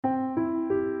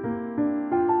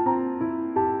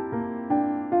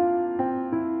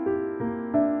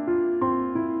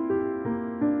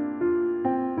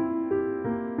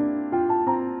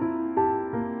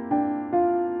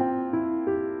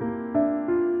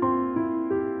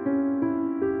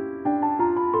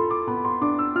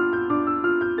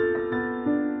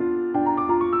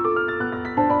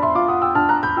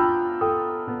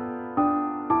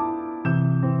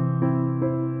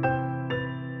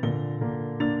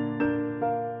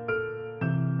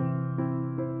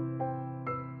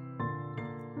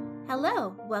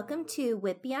Hello, welcome to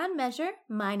Wit Beyond Measure.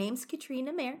 My name's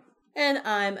Katrina Mayer. And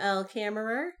I'm Elle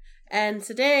Kammerer. And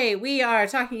today we are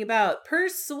talking about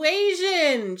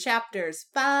Persuasion, chapters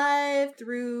 5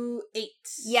 through 8.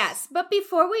 Yes, but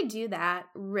before we do that,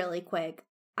 really quick,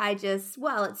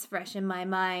 while it's fresh in my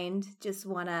mind, just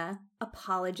want to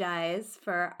apologize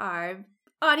for our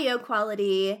audio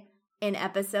quality in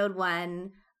episode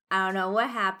 1. I don't know what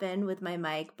happened with my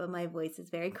mic, but my voice is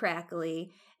very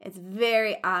crackly. It's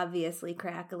very obviously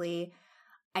crackly.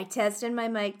 I tested my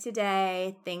mic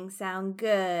today. Things sound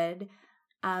good.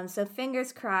 So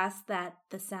fingers crossed that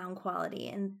the sound quality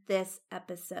in this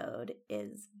episode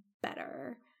is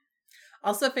better.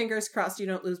 Also, fingers crossed you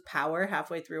don't lose power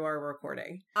halfway through our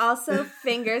recording. Also,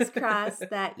 fingers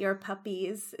crossed that your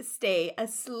puppies stay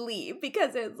asleep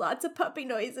because there's lots of puppy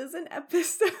noises in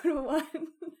episode 1.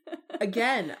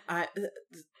 Again,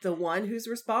 the one who's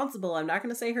responsible, I'm not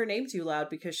going to say her name too loud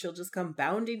because she'll just come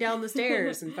bounding down the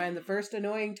stairs and find the first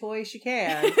annoying toy she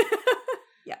can.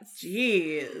 Yes.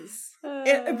 Jeez.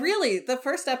 Really, the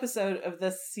first episode of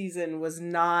this season was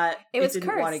not. It was didn't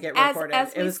cursed. Want to get recorded.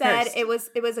 As we said, cursed.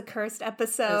 it was a cursed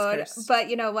episode. Cursed. But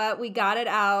you know what? We got it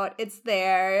out. It's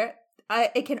there.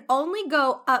 It can only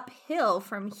go uphill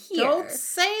from here. Don't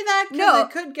say that because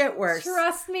it could get worse.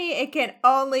 Trust me, it can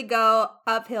only go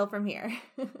uphill from here.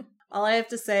 All I have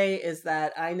to say is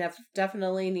that I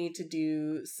definitely need to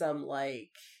do some like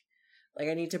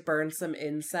I need to burn some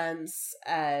incense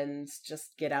and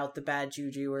just get out the bad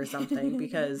juju or something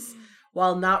because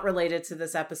while not related to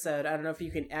this episode, I don't know if you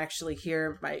can actually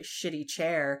hear my shitty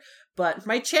chair, but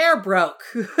my chair broke.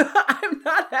 I'm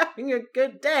not having a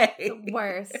good day. The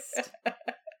worst.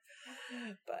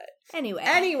 But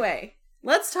anyway,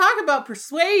 let's talk about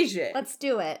Persuasion. Let's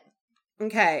do it.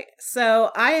 Okay,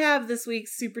 so I have this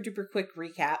week's super duper quick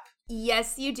recap.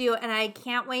 Yes, you do, and I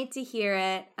can't wait to hear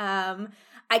it.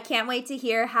 I can't wait to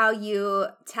hear how you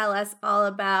tell us all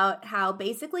about how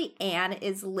basically Anne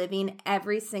is living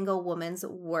every single woman's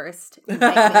worst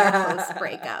nightmare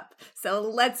post-breakup. So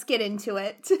let's get into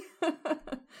it.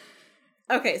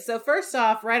 Okay, so first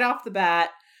off, right off the bat,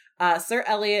 Sir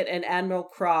Elliot and Admiral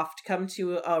Croft come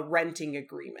to a renting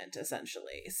agreement,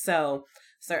 essentially. So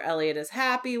Sir Elliot is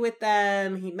happy with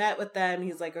them. He met with them.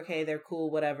 He's like, okay, they're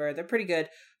cool, whatever. They're pretty good.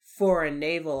 For a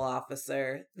naval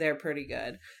officer, they're pretty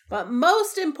good. But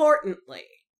most importantly,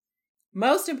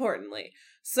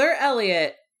 Sir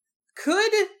Elliot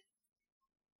could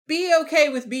be okay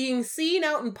with being seen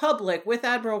out in public with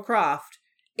Admiral Croft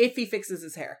if he fixes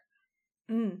his hair.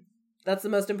 That's the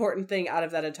most important thing out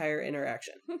of that entire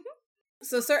interaction.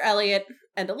 So Sir Elliot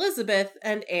and Elizabeth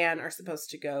and Anne are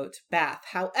supposed to go to Bath.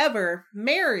 However,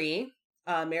 Mary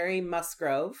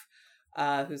Musgrove,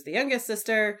 who's the youngest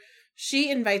sister,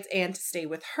 she invites Anne to stay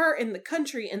with her in the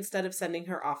country instead of sending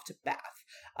her off to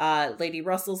Bath. Lady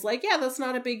Russell's like, yeah, that's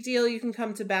not a big deal. You can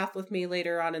come to Bath with me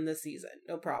later on in the season.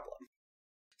 No problem.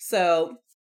 So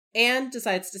Anne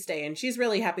decides to stay, and she's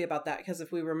really happy about that because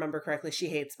if we remember correctly, she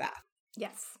hates Bath.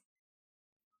 Yes.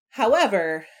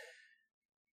 However,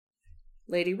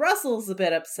 Lady Russell's a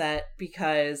bit upset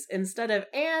because instead of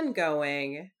Anne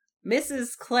going,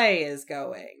 Mrs. Clay is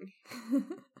going.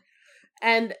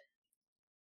 And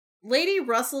Lady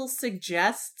Russell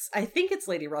suggests, I think it's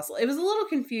Lady Russell. It was a little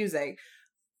confusing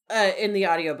in the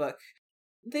audiobook.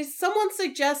 Someone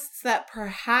suggests that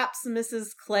perhaps Mrs.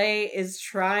 Clay is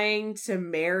trying to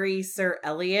marry Sir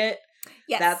Elliot.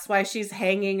 Yes. That's why she's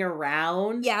hanging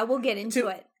around. Yeah, we'll get into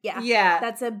it. Yeah. Yeah.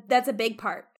 That's a big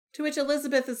part. To which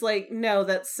Elizabeth is like, no,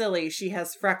 that's silly. She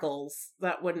has freckles.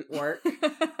 That wouldn't work.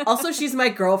 Also, she's my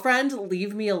girlfriend.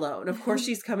 Leave me alone. Of course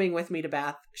she's coming with me to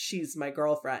Bath. She's my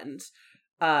girlfriend.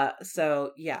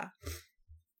 So yeah.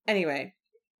 Anyway.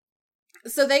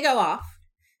 So they go off.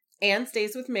 Anne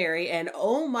stays with Mary, and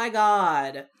oh my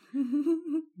god.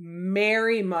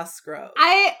 Mary Musgrove.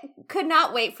 I could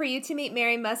not wait for you to meet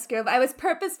Mary Musgrove. I was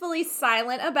purposefully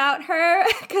silent about her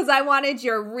because I wanted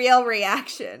your real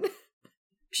reaction.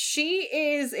 She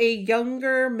is a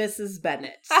younger Mrs.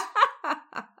 Bennet.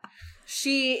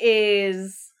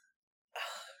 She's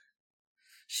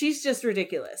just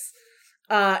ridiculous.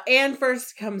 Anne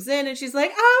first comes in and she's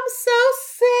like, I'm so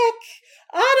sick.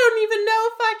 I don't even know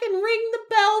if I can ring the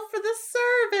bell for the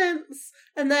servants.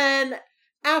 And then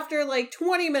after like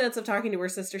 20 minutes of talking to her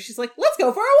sister, she's like, let's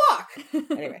go for a walk.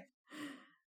 Anyway.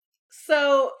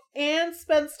 So Anne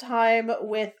spends time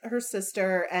with her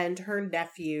sister and her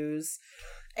nephews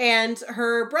and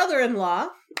her brother-in-law,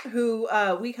 who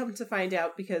we come to find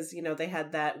out because, you know, they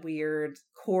had that weird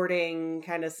courting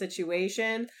kind of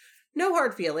situation. no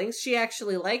hard feelings. She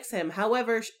actually likes him.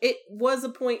 However, it was a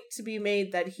point to be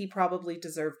made that he probably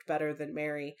deserved better than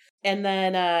Mary. And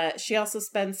then she also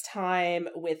spends time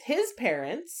with his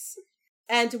parents.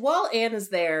 And while Anne is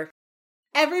there,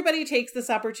 everybody takes this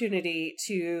opportunity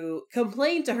to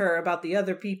complain to her about the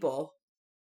other people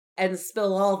and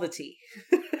spill all the tea.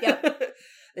 Yep.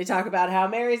 They talk about how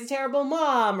Mary's a terrible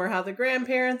mom, or how the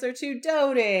grandparents are too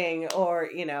doting, or,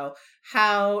 you know,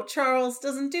 how Charles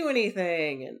doesn't do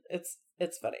anything. And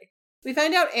it's funny. We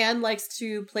find out Anne likes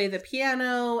to play the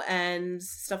piano and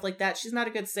stuff like that. She's not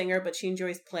a good singer, but she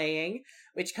enjoys playing,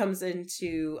 which comes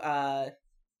into,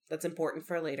 that's important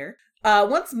for later.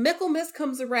 Once Michaelmas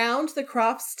comes around, the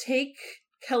Crofts take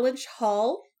Kellynch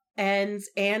Hall, and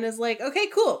Anne is like, okay,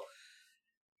 cool.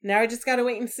 Now I just gotta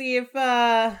wait and see if,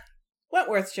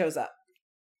 Wentworth shows up.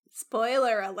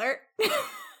 Spoiler alert.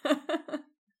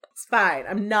 It's fine.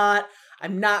 I'm not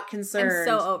concerned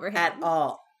I'm so over him. At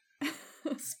all.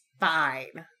 It's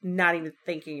fine. Not even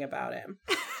thinking about him.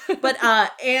 But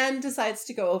Anne decides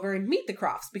to go over and meet the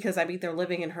Crofts because, I mean, they're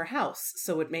living in her house,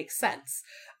 so it makes sense.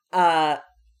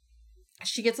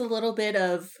 She gets a little bit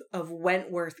of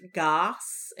Wentworth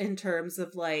goss in terms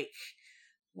of, like,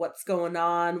 what's going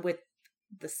on with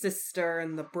the sister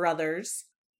and the brothers.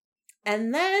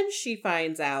 And then she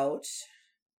finds out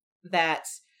that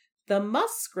the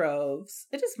Musgroves,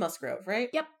 it is Musgrove, right?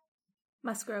 Yep.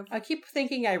 Musgrove. I keep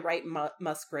thinking I write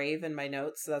Musgrave in my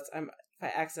notes, so that's if I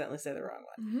accidentally say the wrong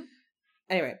one. Mm-hmm.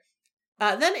 Anyway,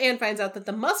 then Anne finds out that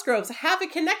the Musgroves have a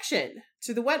connection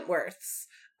to the Wentworths.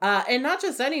 And not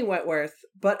just any Wentworth,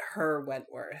 but her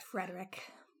Wentworth. Frederick.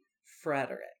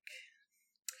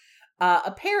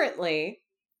 Apparently,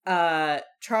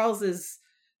 Charles's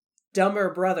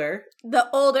dumber brother. The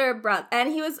older brother.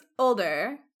 And he was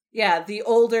older. Yeah, the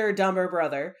older, dumber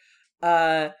brother.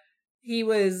 He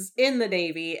was in the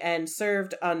Navy and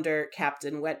served under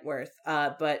Captain Wentworth.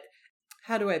 But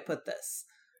how do I put this?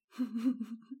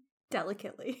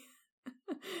 Delicately.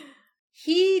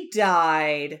 He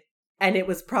died, and it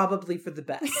was probably for the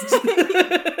best.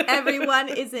 Everyone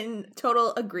is in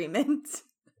total agreement.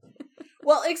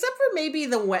 Well, except for maybe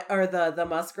the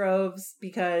Musgroves,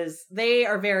 because they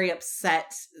are very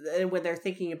upset when they're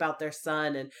thinking about their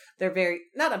son, and they're very,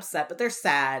 not upset, but they're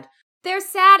sad. They're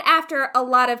sad after a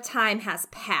lot of time has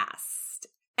passed.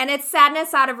 And it's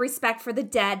sadness out of respect for the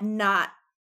dead, not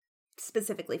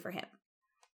specifically for him.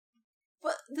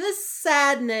 But this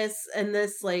sadness and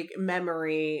this, like,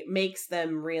 memory makes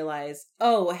them realize,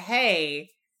 oh, hey,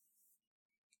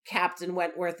 Captain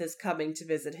Wentworth is coming to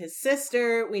visit his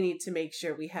sister. We need to make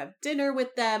sure we have dinner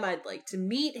with them. I'd like to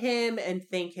meet him and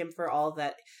thank him for all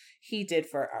that he did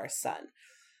for our son.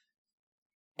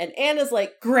 And Anna's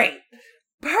like, great,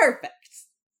 perfect,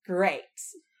 great,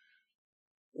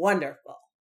 wonderful.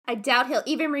 I doubt he'll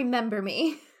even remember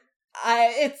me.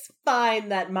 It's fine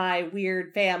that my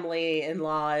weird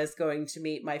family-in-law is going to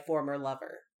meet my former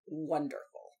lover.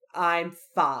 Wonderful. I'm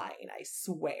fine, I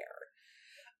swear.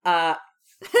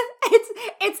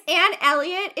 It's Anne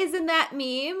Elliot is in that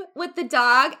meme with the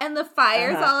dog and the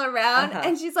fires all around,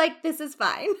 and she's like, this is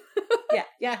fine.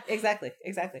 yeah, exactly.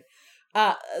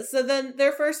 So then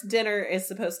their first dinner is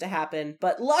supposed to happen,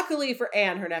 but luckily for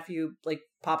Anne, her nephew, like,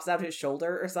 pops out his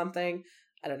shoulder or something.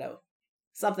 I don't know.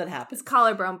 Something happens. His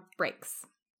collarbone breaks.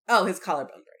 Oh, his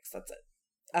collarbone breaks. That's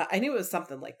it. I knew it was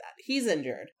something like that. He's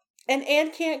injured. And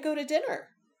Anne can't go to dinner.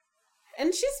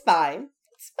 And she's fine.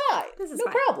 It's fine. This is no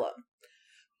fine. problem.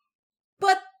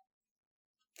 But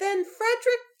then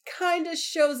Frederick kind of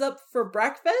shows up for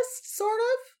breakfast, sort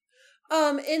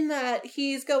of. In that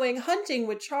he's going hunting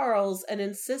with Charles and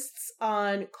insists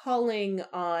on calling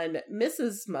on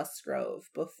Mrs. Musgrove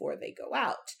before they go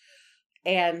out.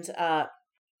 And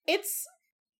it's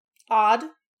odd,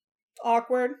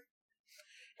 awkward.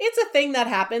 It's a thing that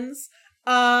happens.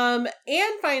 Anne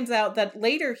finds out that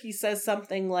later he says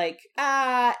something like,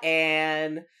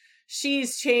 Anne,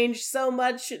 she's changed so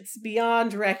much it's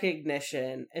beyond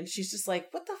recognition. And she's just like,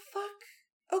 what the fuck?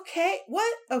 Okay,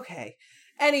 what? Okay.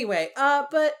 Anyway,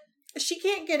 but she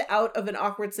can't get out of an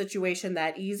awkward situation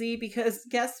that easy because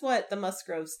guess what? The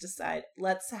Musgroves decide,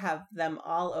 let's have them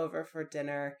all over for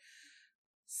dinner.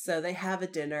 So they have a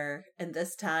dinner, and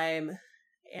this time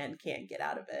Anne can't get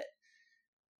out of it.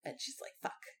 And she's like,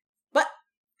 fuck. But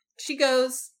she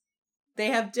goes, they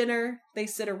have dinner, they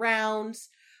sit around.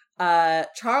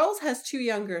 Charles has 2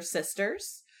 younger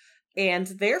sisters, and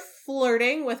they're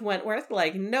flirting with Wentworth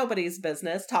like nobody's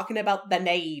business, talking about the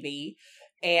Navy.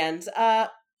 And I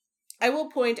will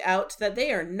point out that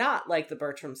they are not like the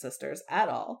Bertram sisters at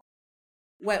all.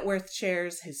 Wentworth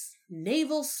shares his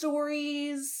naval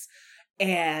stories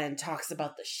and talks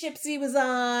about the ships he was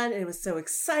on, and it was so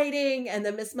exciting. And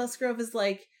then Miss Musgrove is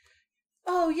like,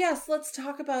 oh, yes, let's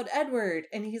talk about Edward.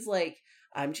 And he's like,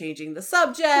 I'm changing the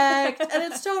subject, and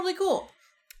it's totally cool.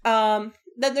 Then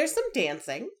there's some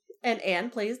dancing, and Anne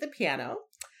plays the piano,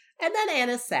 and then Anne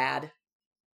is sad. And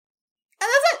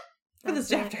that's it for these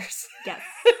chapters. Yes.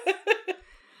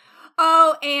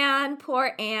 Oh, Anne,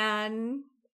 poor Anne.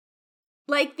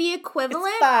 Like, the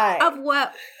equivalent of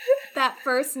what that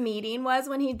first meeting was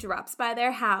when he drops by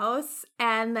their house,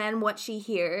 and then what she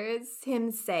hears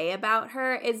him say about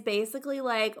her is basically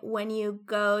like when you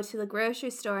go to the grocery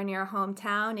store in your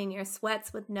hometown in your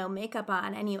sweats with no makeup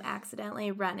on and you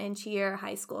accidentally run into your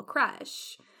high school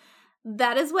crush.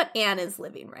 That is what Anne is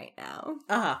living right now.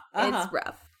 It's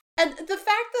rough. And the fact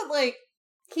that, like,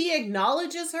 he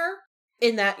acknowledges her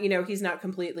in that, you know, he's not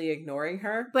completely ignoring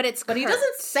her. But he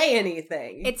doesn't say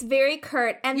anything. It's very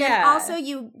curt. And then also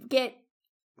you get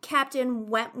Captain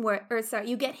Wentworth,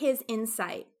 you get his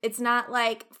insight. It's not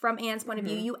like from Anne's point of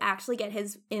view, you actually get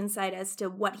his insight as to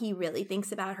what he really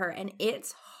thinks about her. And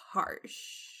it's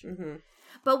harsh. Mm-hmm.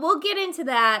 But we'll get into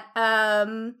that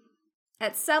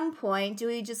at some point. Do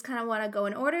we just kind of want to go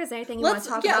in order? Is there anything you want to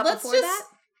talk about before that?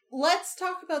 Let's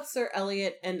talk about Sir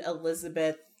Eliot and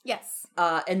Elizabeth. Yes.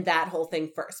 And that whole thing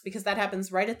first, because that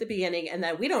happens right at the beginning, and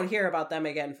then we don't hear about them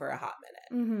again for a hot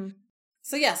minute. Mm-hmm.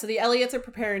 So the Elliots are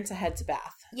preparing to head to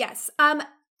Bath. Yes.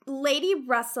 Lady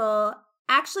Russell,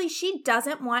 actually, she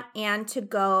doesn't want Anne to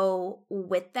go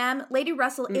with them. Lady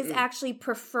Russell is actually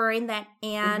preferring that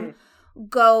Anne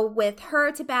go with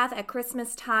her to Bath at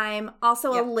Christmas time.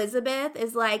 Also, Elizabeth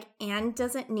is like, Anne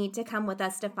doesn't need to come with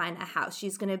us to find a house.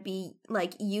 She's going to be,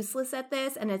 like, useless at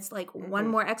this, and it's, like, one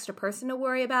more extra person to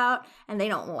worry about, and they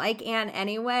don't like Anne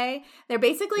anyway. They're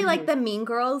basically like the mean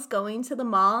girls going to the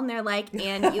mall, and they're like,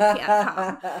 Anne, you can't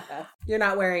come. You're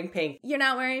not wearing pink. You're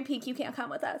not wearing pink. You can't come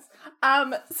with us.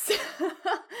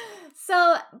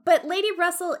 But Lady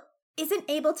Russell isn't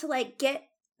able to, like, get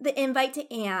the invite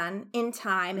to Anne in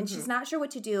time, and she's not sure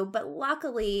what to do, but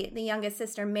luckily the youngest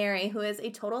sister, Mary, who is a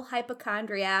total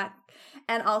hypochondriac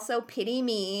and also pity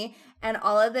me and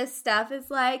all of this stuff,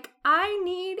 is like, I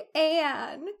need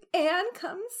Anne. Anne,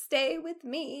 come stay with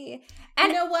me.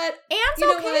 And you know what?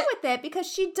 Anne's okay with it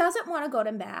because she doesn't want to go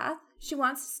to Bath. She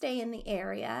wants to stay in the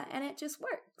area, and it just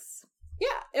works.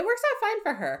 Yeah, it works out fine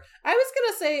for her. I was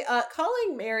going to say,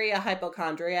 calling Mary a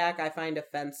hypochondriac, I find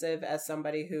offensive as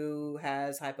somebody who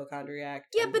has hypochondriac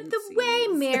tendencies. Yeah, but the way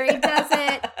Mary does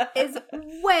it is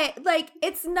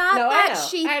it's not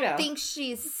she thinks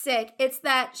she's sick. It's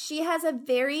that she has a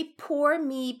very poor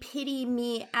me, pity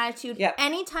me attitude. Yep.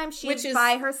 Anytime she's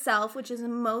by herself, which is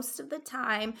most of the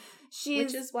time,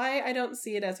 which is why I don't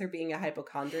see it as her being a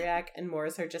hypochondriac and more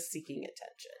as her just seeking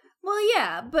attention. Well,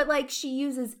 yeah, but, like, she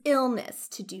uses illness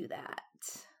to do that.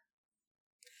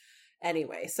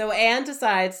 Anyway, so Anne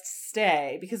decides to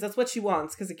stay because that's what she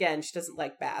wants, because, again, she doesn't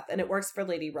like Bath, and it works for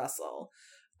Lady Russell.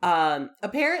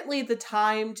 Apparently, the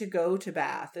time to go to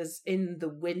Bath is in the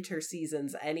winter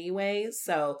seasons anyway,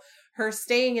 so her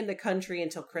staying in the country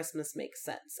until Christmas makes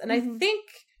sense. And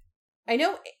I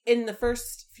know in the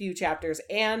first few chapters,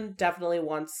 Anne definitely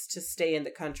wants to stay in the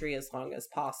country as long as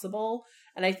possible.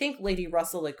 And I think Lady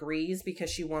Russell agrees because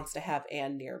she wants to have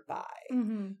Anne nearby.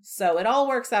 Mm-hmm. So it all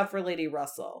works out for Lady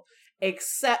Russell,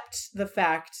 except the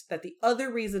fact that the other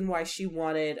reason why she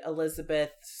wanted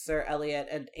Elizabeth, Sir Eliot,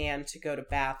 and Anne to go to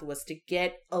Bath was to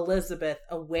get Elizabeth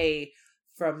away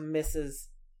from Mrs.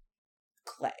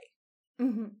 Clay.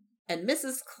 Mm-hmm. And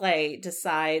Mrs. Clay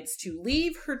decides to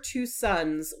leave her two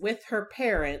sons with her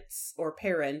parents, or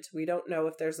parent. We don't know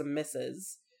if there's a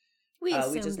Mrs. We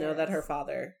just know that her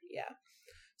father,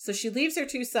 So she leaves her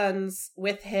two sons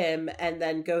with him and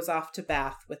then goes off to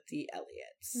Bath with the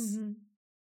Elliots. Mm-hmm.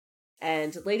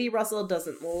 And Lady Russell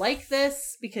doesn't like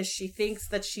this because she thinks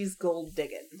that she's gold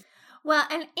digging. Well,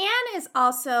 and Anne is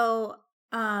also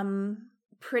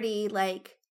pretty,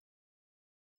 like,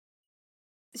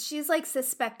 she's, like,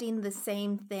 suspecting the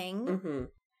same thing. Mm-hmm.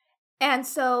 And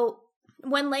so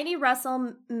when Lady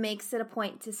Russell makes it a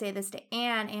point to say this to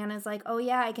Anne, Anne is like, oh,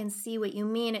 yeah, I can see what you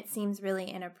mean. It seems really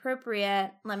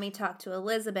inappropriate. Let me talk to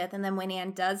Elizabeth. And then when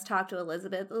Anne does talk to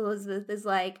Elizabeth, Elizabeth is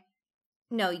like,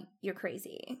 no, you're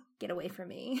crazy. Get away from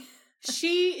me.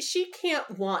 She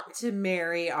can't want to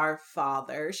marry our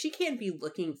father. She can't be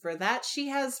looking for that. She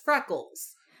has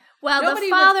freckles. Well, nobody the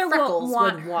father with freckles won't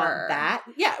want would her. Want that.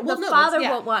 Yeah, well, the father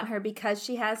won't want her because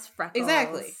she has freckles.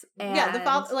 Exactly. Yeah, the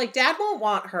father, Dad won't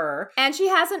want her, and she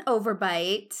has an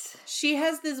overbite. She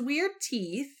has these weird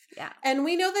teeth. Yeah. And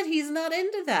we know that he's not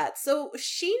into that. So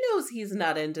she knows he's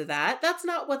not into that. That's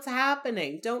not what's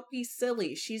happening. Don't be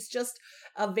silly. She's just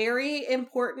a very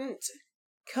important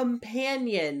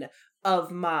companion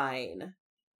of mine.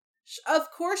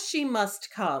 Of course she must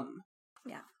come.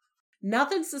 Yeah.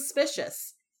 Nothing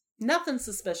suspicious. Nothing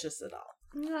suspicious at all.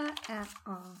 Not at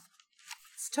all.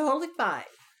 It's totally fine.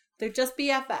 They're just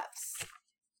BFFs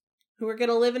who are going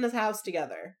to live in his house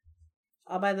together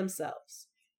all by themselves.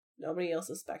 Nobody else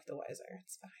is speck the wiser.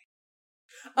 It's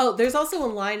fine. Oh, there's also a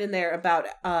line in there about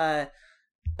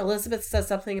Elizabeth says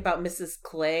something about Mrs.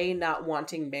 Clay not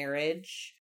wanting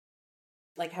marriage.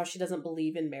 Like how she doesn't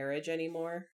believe in marriage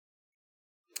anymore.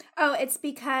 Oh, it's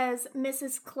because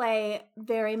Mrs. Clay,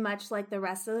 very much like the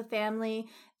rest of the family,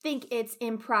 think it's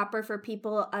improper for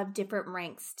people of different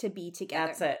ranks to be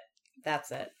together.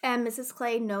 That's it. And Mrs.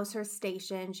 Clay knows her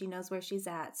station. She knows where she's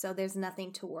at. So there's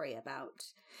nothing to worry about.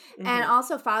 Mm-hmm. And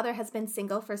also, father has been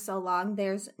single for so long,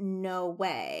 there's no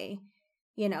way,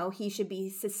 he should be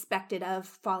suspected of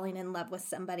falling in love with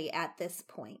somebody at this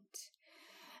point.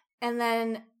 And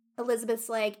then Elizabeth's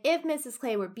like, if Mrs.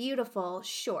 Clay were beautiful,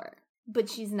 sure. But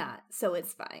she's not, so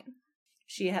it's fine.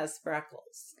 She has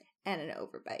freckles. And an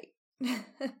overbite.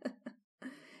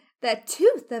 That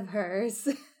tooth of hers.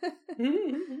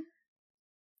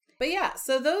 But yeah,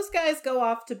 so those guys go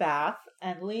off to Bath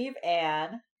and leave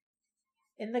Anne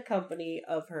in the company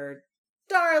of her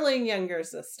darling younger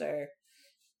sister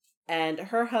and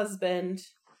her husband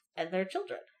and their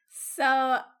children.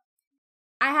 So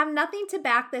I have nothing to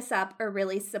back this up or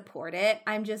really support it.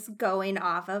 I'm just going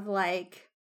off of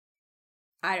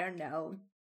I don't know,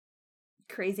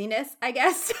 craziness, I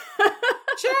guess.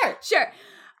 Sure.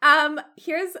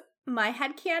 Here's my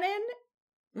headcanon.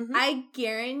 Mm-hmm. I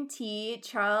guarantee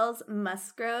Charles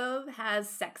Musgrove has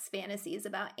sex fantasies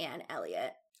about Anne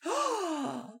Elliot.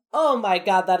 Oh my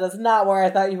God, that is not where I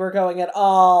thought you were going at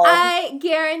all. I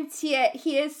guarantee it.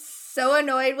 He is so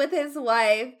annoyed with his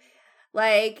wife.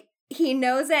 He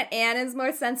knows that Anne is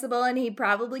more sensible and he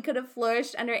probably could have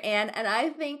flourished under Anne. And I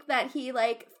think that he,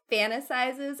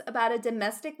 fantasizes about a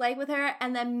domestic life with her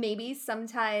and then maybe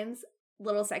sometimes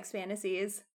little sex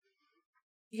fantasies.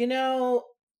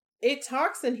 It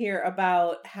talks in here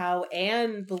about how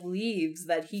Anne believes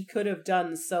that he could have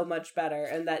done so much better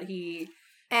and that he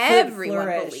Everyone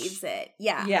believes it.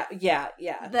 Yeah.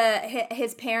 Yeah.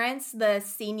 His parents, the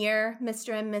senior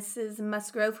Mr. and Mrs.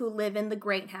 Musgrove, who live in the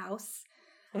great house.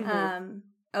 Mm-hmm.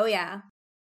 Oh, yeah.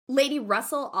 Lady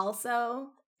Russell also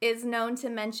is known to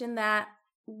mention that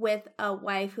with a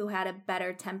wife who had a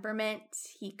better temperament,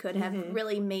 he could have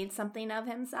really made something of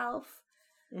himself.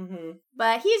 Mm-hmm.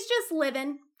 But he's just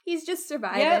living. He's just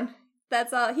surviving. Yep.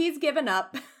 That's all. He's given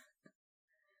up.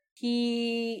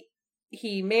 He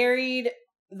married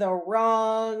the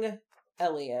wrong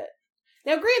Elliot.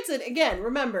 Now, granted, again,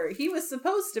 remember, he was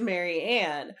supposed to marry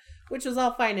Anne, which was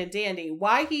all fine and dandy.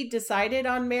 Why he decided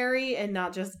on Mary and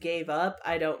not just gave up,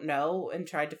 I don't know, and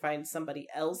tried to find somebody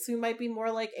else who might be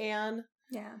more like Anne.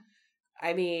 Yeah.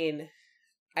 I mean,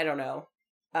 I don't know.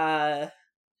 But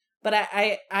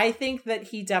I think that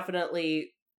he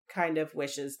definitely kind of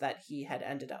wishes that he had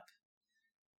ended up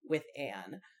with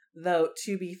Anne. Though,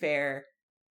 to be fair,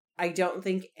 I don't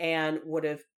think Anne would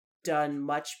have done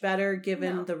much better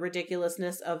given the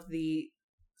ridiculousness of the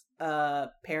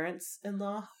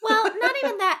parents-in-law. Well, not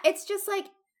even that. It's just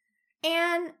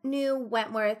Anne knew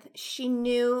Wentworth. She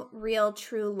knew real,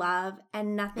 true love,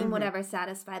 and nothing would ever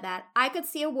satisfy that. I could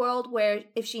see a world where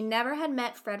if she never had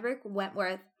met Frederick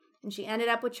Wentworth and she ended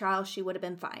up with Charles, she would have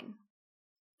been fine.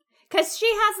 Because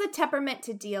she has the temperament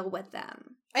to deal with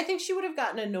them. I think she would have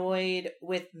gotten annoyed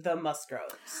with the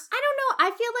Musgroves. I don't know.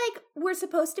 I feel like we're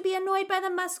supposed to be annoyed by the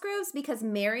Musgroves because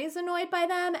Mary is annoyed by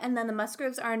them, and then the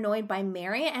Musgroves are annoyed by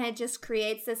Mary, and it just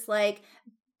creates this,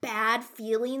 bad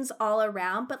feelings all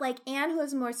around. But, Anne, who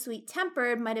is more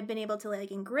sweet-tempered, might have been able to,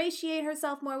 ingratiate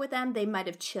herself more with them. They might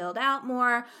have chilled out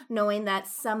more, knowing that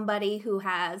somebody who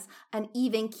has an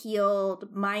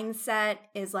even-keeled mindset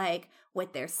is,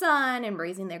 with their son and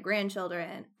raising their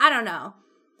grandchildren. I don't know.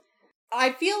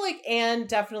 I feel like Anne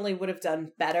definitely would have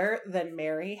done better than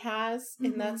Mary has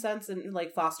in that sense and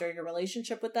fostering a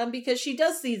relationship with them because she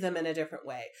does see them in a different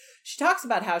way. She talks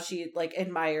about how she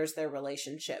admires their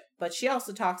relationship, but she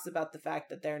also talks about the fact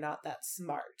that they're not that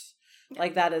smart. Yeah.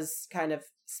 That is kind of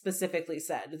specifically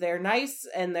said. They're nice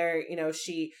and they're,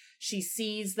 she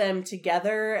sees them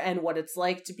together and what it's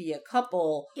like to be a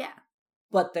couple. Yeah.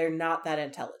 But they're not that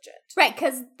intelligent. Right,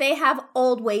 because they have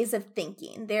old ways of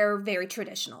thinking. They're very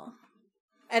traditional.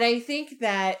 And I think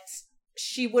that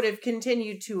she would have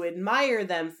continued to admire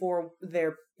them for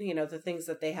their, the things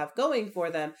that they have going for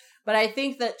them. But I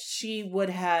think that she would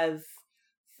have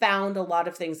found a lot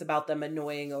of things about them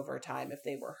annoying over time if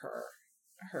they were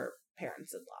her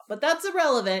parents-in-law. But that's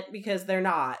irrelevant because they're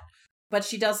not. But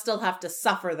she does still have to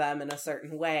suffer them in a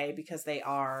certain way because they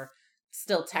are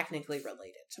still technically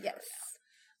related to her now.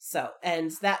 So,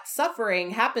 and that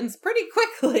suffering happens pretty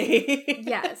quickly.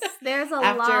 Yes, there's a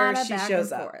lot of back and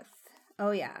forth.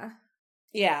 Oh, yeah.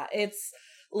 Yeah, it's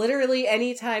literally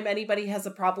anytime anybody has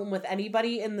a problem with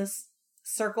anybody in this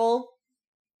circle,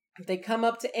 they come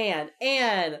up to Anne.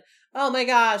 Anne, oh my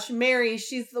gosh, Mary,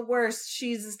 she's the worst.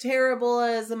 She's as terrible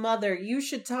as a mother. You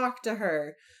should talk to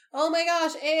her. Oh my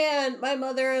gosh, Anne, my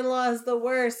mother-in-law is the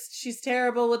worst. She's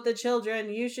terrible with the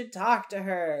children. You should talk to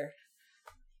her.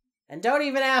 And don't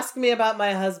even ask me about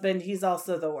my husband. He's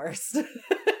also the worst.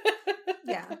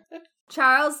 Yeah.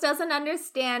 Charles doesn't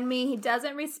understand me. He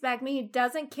doesn't respect me. He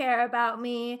doesn't care about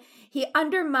me. He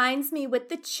undermines me with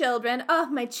the children. Oh,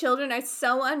 my children are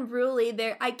so unruly.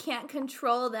 I can't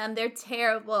control them. They're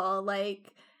terrible.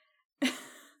 Like, and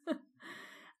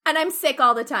I'm sick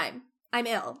all the time. I'm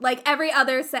ill. Like, every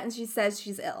other sentence she says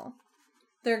she's ill.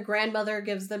 Their grandmother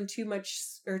gives them too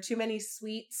many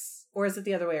sweets. Or is it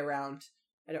the other way around?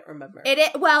 I don't remember.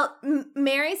 Well,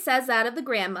 Mary says that of the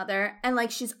grandmother, and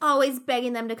like she's always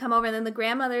begging them to come over, and then the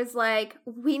grandmother's like,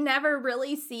 we never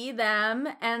really see them,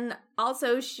 and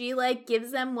also she like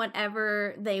gives them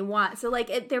whatever they want. So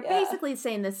like they're basically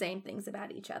saying the same things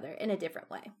about each other in a different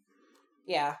way.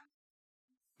 Yeah.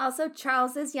 Also,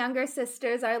 Charles's younger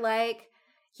sisters are like,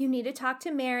 you need to talk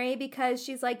to Mary because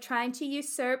she's like trying to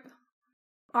usurp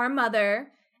our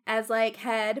mother as like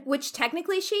head, which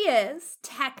technically she is.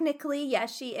 Technically,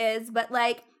 yes, she is. But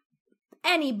like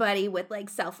anybody with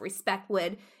like self-respect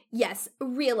would, yes,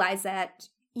 realize that,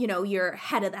 you're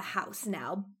head of the house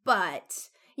now. But,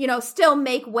 still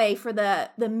make way for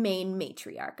the main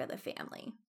matriarch of the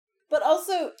family. But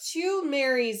also, to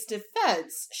Mary's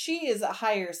defense, she is a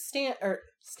higher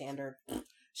standard.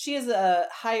 She is a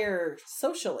higher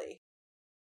socially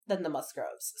than the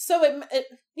Musgroves. So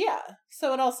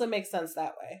so it also makes sense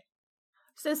that way.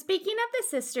 So speaking of the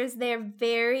sisters, they're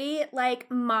very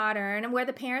like modern, where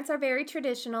the parents are very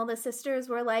traditional. The sisters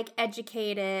were like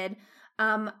educated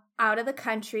out of the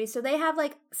country. So they have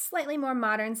like slightly more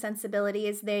modern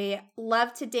sensibilities. They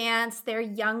love to dance. They're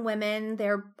young women.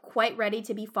 They're quite ready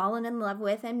to be fallen in love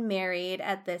with and married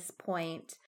at this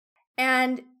point.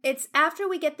 And it's after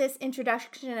we get this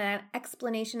introduction and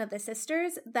explanation of the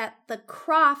sisters that the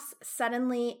Crofts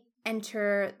suddenly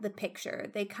enter the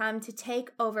picture. They come to take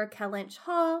over Kellynch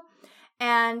Hall,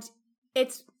 and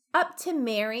it's up to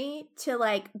Mary to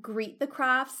like greet the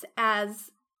Crofts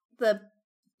as the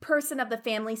person of the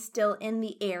family still in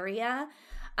the area.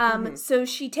 So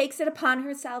she takes it upon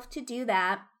herself to do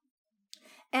that.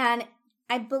 And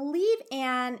I believe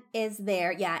Anne is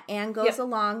there. Yeah, Anne goes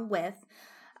along with.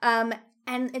 And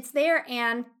it's there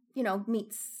Anne,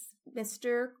 meets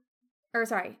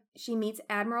she meets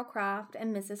Admiral Croft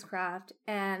and Mrs. Croft,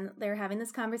 and they're having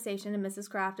this conversation, and Mrs.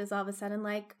 Croft is all of a sudden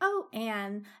like, oh,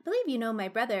 Anne, I believe you know my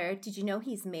brother. Did you know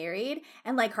he's married?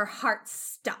 And like her heart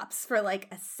stops for like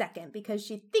a second because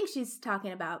she thinks she's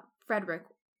talking about Frederick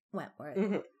Wentworth.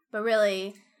 Mm-hmm. But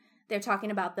really, they're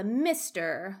talking about the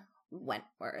Mr.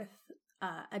 Wentworth,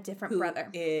 a different brother.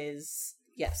 Who is,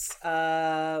 yes,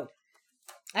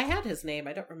 I had his name.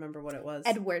 I don't remember what it was.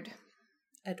 Edward.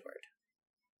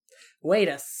 Wait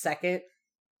a second.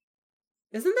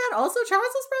 Isn't that also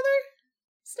Charles's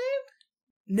brother's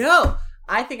name? No,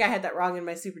 I think I had that wrong in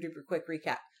my super duper quick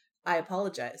recap. I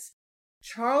apologize.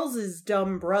 Charles's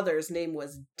dumb brother's name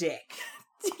was Dick.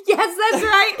 Yes, that's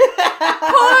right.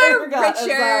 Poor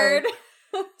Richard.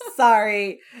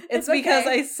 Sorry. It's because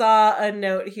I saw a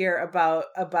note here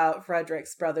about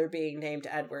Frederick's brother being named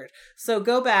Edward. So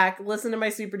go back, listen to my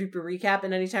super duper recap,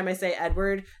 and anytime I say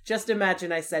Edward, just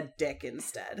imagine I said Dick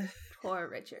instead. Poor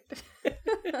Richard.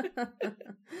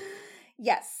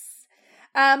 Yes.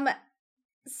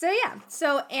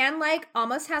 So Anne like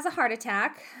almost has a heart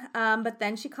attack, but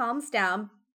then she calms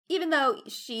down, even though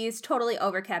she's totally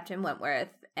over Captain Wentworth.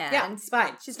 And it's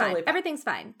fine. She's totally fine. Everything's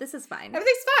fine. This is fine.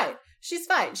 Everything's fine. She's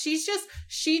fine. She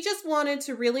just wanted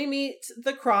to really meet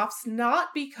the Crofts, not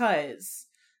because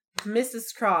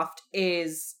Mrs. Croft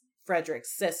is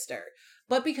Frederick's sister,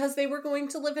 but because they were going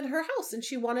to live in her house and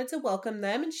she wanted to welcome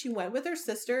them, and she went with her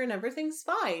sister and everything's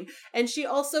fine. And she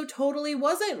also totally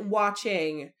wasn't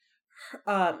watching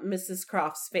Mrs.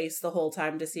 Croft's face the whole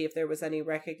time to see if there was any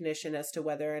recognition as to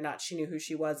whether or not she knew who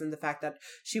she was, and the fact that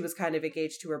she was kind of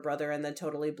engaged to her brother and then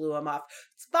totally blew him off.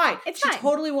 It's fine. She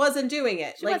totally wasn't doing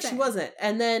it. She wasn't.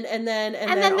 And then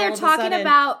they're talking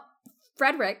about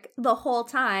Frederick the whole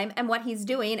time and what he's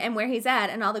doing and where he's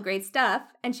at and all the great stuff.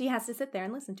 And she has to sit there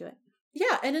and listen to it.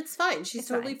 Yeah, and it's fine. She's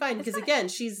totally fine. Because again,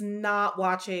 she's not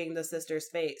watching the sister's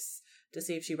face to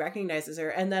see if she recognizes her.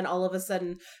 And then all of a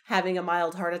sudden having a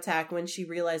mild heart attack when she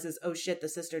realizes, oh shit, the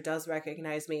sister does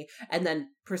recognize me. And then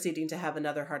proceeding to have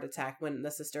another heart attack when the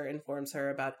sister informs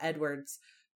her about Edward's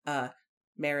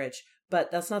marriage. But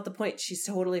that's not the point. She's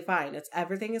totally fine.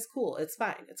 Everything is cool. It's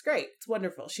fine. It's great. It's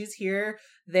wonderful. She's here.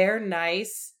 They're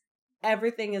nice.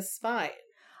 Everything is fine.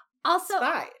 Also,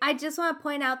 I just want to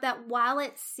point out that while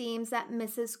it seems that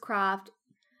Mrs. Croft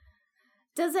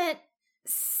doesn't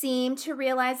seem to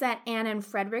realize that Anne and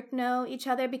Frederick know each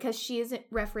other, because she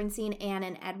isn't referencing Anne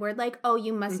and Edward like, oh,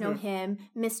 you must know him.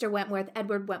 Mr. Wentworth,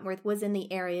 Edward Wentworth was in the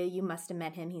area. You must have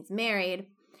met him. He's married.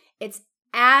 It's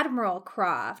Admiral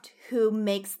Croft who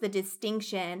makes the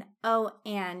distinction. Oh,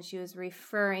 Anne, she was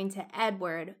referring to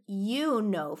Edward. You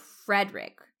know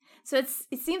Frederick. So it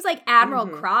seems like Admiral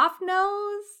Croft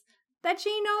knows that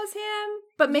she knows him,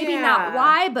 but maybe not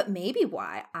why, but maybe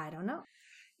why. I don't know.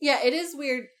 Yeah, it is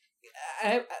weird.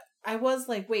 I was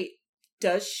like, wait,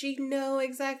 does she know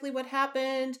exactly what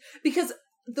happened? Because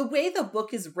the way the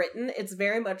book is written, it's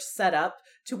very much set up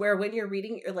to where when you're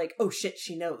reading it, you're like, oh shit,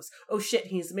 she knows. Oh shit,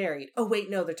 he's married. Oh wait,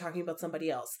 no, they're talking about somebody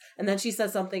else. And then she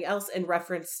says something else in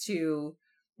reference to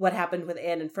what happened with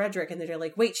Anne and Frederick, and then you're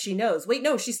like, wait, she knows. Wait,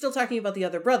 no, she's still talking about the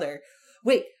other brother.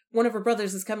 Wait, one of her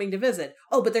brothers is coming to visit.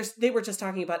 Oh, but they were just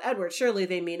talking about Edward. Surely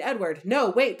they mean Edward. No,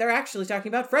 wait, they're actually talking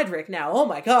about Frederick now. Oh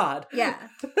my god. Yeah.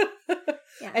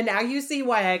 And now you see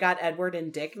why I got Edward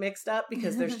and Dick mixed up,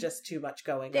 because there's just too much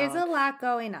going on. There's a lot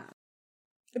going on.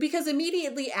 Because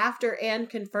immediately after Anne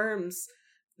confirms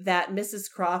that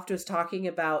Mrs. Croft was talking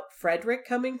about Frederick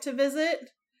coming to visit,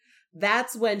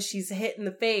 that's when she's hit in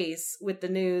the face with the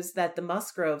news that the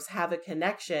Musgroves have a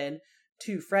connection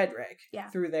to Frederick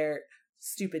through their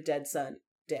stupid dead son,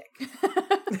 Dick.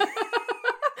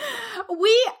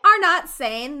 We are not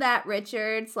saying that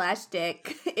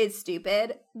Richard/Dick is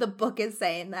stupid. The book is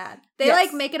saying that. They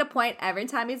make it a point every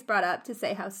time he's brought up to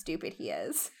say how stupid he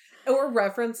is. Or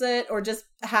reference it, or just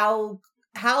how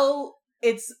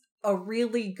it's a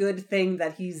really good thing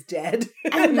that he's dead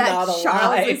and that not Charles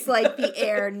alive. is like the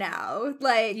heir now.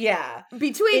 Like, yeah,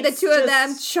 between the two of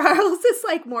them, Charles is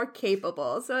like more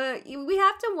capable. So we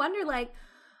have to wonder, like,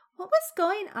 what was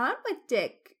going on with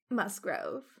Dick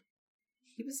Musgrove?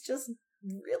 He was just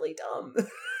really dumb.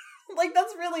 Like,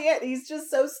 that's really it. He's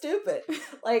just so stupid.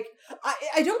 Like,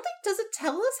 I don't think, does it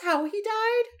tell us how he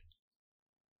died?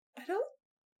 I don't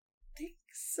think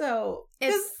so.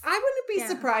 Because I wouldn't be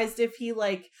surprised if he,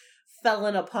 like, fell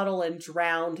in a puddle and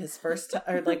drowned his first time,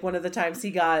 or, like, one of the times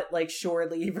he got, like, shore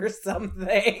leave or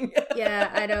something. Yeah,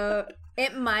 I don't,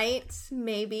 it might,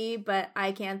 maybe, but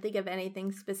I can't think of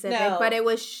anything specific. No. But it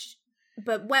was...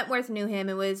 But Wentworth knew him.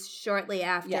 It was shortly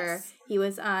after he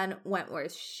was on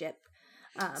Wentworth's ship.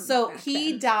 So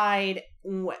he died.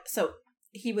 So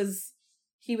he was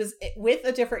with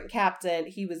a different captain.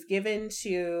 He was given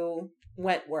to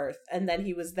Wentworth, and then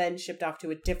he was then shipped off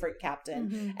to a different captain.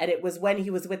 Mm-hmm. And it was when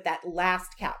he was with that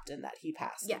last captain that he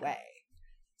passed away.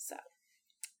 So.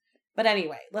 But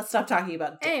anyway, let's stop talking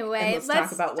about Dick. Anyway, let's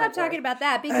talk about stop talking about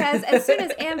that, because as soon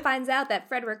as Anne finds out that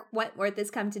Frederick Wentworth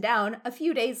has come to town, a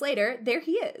few days later, there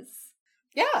he is.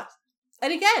 Yeah.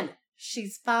 And again,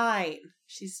 she's fine.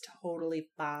 She's totally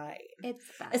fine. It's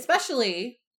fine.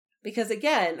 Especially because,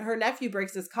 again, her nephew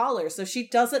breaks his collar, so she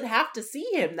doesn't have to see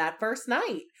him that first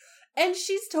night. And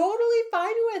she's totally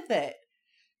fine with it.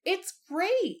 It's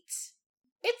great.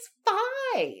 It's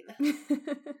fine.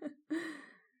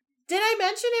 Did I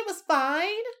mention it was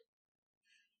fine?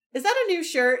 Is that a new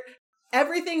shirt?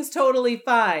 Everything's totally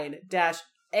fine.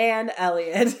 Anne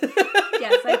Elliot.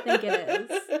 Yes, I think it is.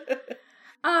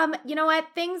 You know what?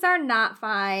 Things are not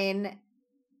fine.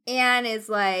 Anne is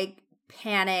like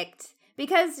panicked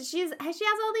because she has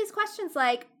all these questions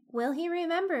like, will he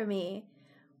remember me?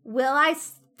 Will I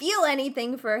feel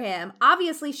anything for him?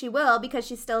 Obviously she will, because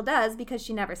she still does, because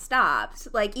she never stopped.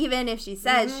 Like, even if she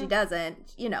says she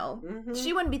doesn't, you know,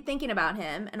 she wouldn't be thinking about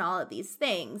him and all of these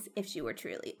things if she were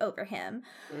truly over him.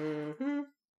 Mm-hmm.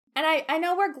 And I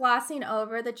know we're glossing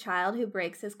over the child who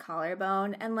breaks his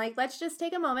collarbone, and, like, let's just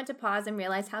take a moment to pause and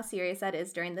realize how serious that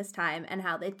is during this time, and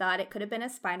how they thought it could have been a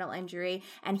spinal injury,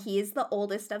 and he's the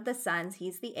oldest of the sons,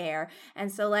 he's the heir,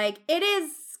 and so, like, it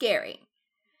is scary.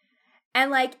 And,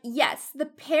 like, yes, the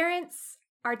parents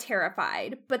are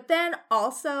terrified, but then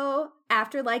also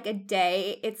after like a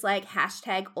day, it's like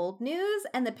 #old news.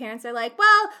 And the parents are like,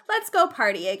 well, let's go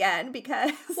party again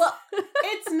because. Well,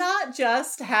 it's not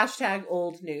just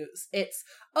 #old news. It's,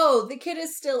 oh, the kid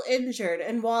is still injured.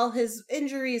 And while his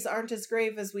injuries aren't as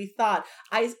grave as we thought,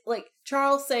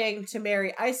 Charles saying to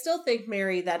Mary, I still think,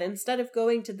 Mary, that instead of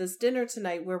going to this dinner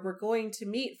tonight where we're going to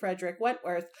meet Frederick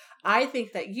Wentworth, I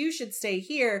think that you should stay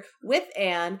here with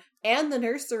Anne and the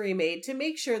nursery maid to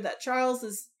make sure that Charles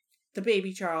is the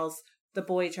baby Charles, the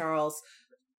boy Charles,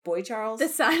 the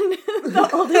son, the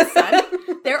oldest son,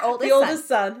 their oldest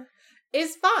son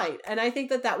is fine. And I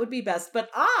think that would be best. But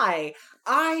I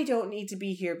don't need to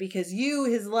be here because you,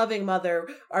 his loving mother,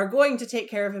 are going to take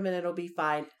care of him and it'll be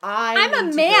fine. I'm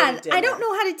a man. I don't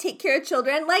know how to take care of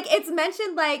children. Like, it's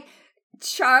mentioned, like,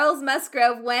 Charles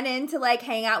Musgrove went in to, like,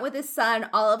 hang out with his son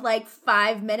all of, like,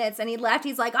 5 minutes and he left.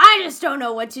 He's like, I just don't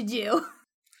know what to do.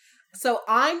 So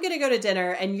I'm going to go to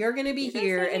dinner and you're going to be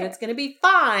here and it's going to be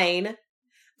fine.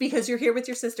 Because you're here with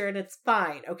your sister and it's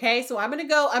fine, okay? So I'm gonna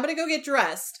go get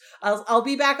dressed. I'll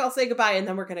be back, I'll say goodbye, and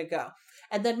then we're gonna go.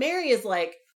 And then Mary is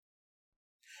like,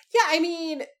 yeah, I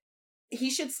mean,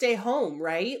 he should stay home,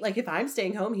 right? Like, if I'm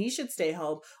staying home, he should stay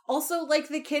home. Also, like,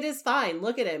 the kid is fine.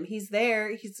 Look at him. He's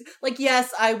there. He's like,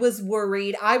 yes, I was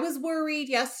worried. I was worried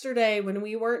yesterday when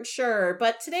we weren't sure.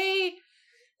 But today,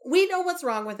 we know what's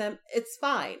wrong with him. It's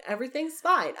fine. Everything's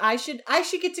fine. I should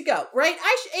get to go, right?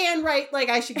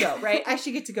 I should go, right? I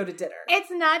should get to go to dinner. It's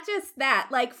not just that.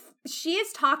 Like, she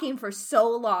is talking for so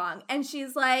long, and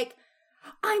she's like,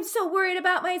 I'm so worried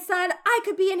about my son. I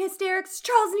could be in hysterics.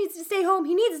 Charles needs to stay home.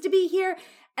 He needs to be here.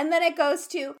 And then it goes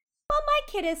to, well, my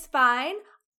kid is fine.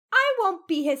 I won't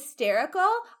be hysterical.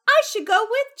 I should go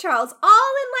with Charles.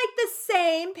 All in, like, the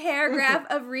same paragraph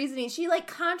of reasoning. She, like,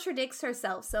 contradicts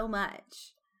herself so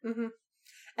much. Mm-hmm.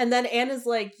 And then Anna's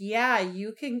like, yeah,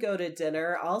 you can go to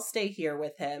dinner. I'll stay here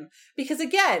with him. Because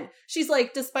again, she's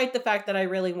like, despite the fact that I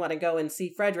really want to go and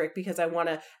see Frederick because I want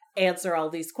to answer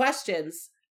all these questions,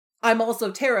 I'm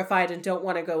also terrified and don't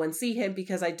want to go and see him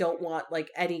because I don't want like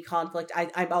any conflict.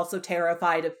 I'm also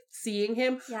terrified of seeing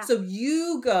him. Yeah. So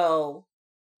you go,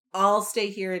 I'll stay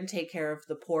here and take care of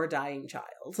the poor dying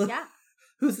child. Yeah.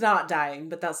 Who's not dying,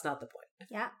 but that's not the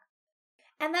point. Yeah.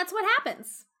 And that's what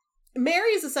happens.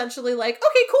 Mary's essentially like,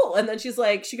 okay, cool. And then she's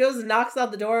like, she goes and knocks on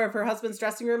the door of her husband's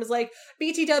dressing room, is like,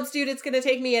 BT Dubs, dude, it's going to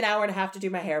take me an hour and a half to do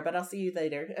my hair, but I'll see you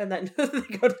later. And then they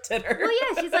go to dinner. Well,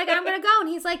 yeah, she's like, I'm going to go. And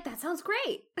he's like, that sounds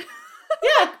great.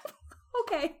 Yeah.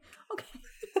 Okay.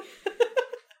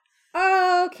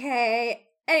 Okay.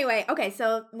 Anyway, okay,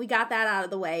 so we got that out of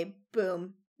the way.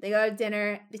 Boom. They go to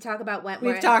dinner. They talk about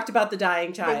Wentworth. We've talked about the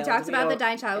dying child. We've talked about the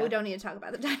dying child. Yeah. We don't need to talk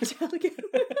about the dying child again.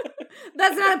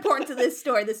 That's not important to this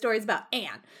story. The story's about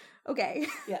Anne. Okay.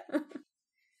 Yeah.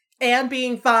 Anne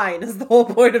being fine is the whole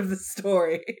point of the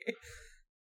story.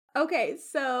 Okay,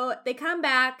 so they come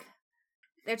back.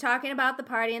 They're talking about the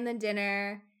party and the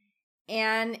dinner.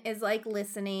 Anne is, like,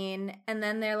 listening. And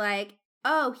then they're like,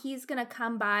 oh, he's going to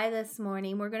come by this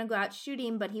morning. We're going to go out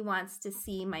shooting, but he wants to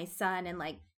see my son and,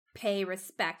 like, pay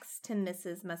respects to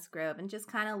Mrs. Musgrove and just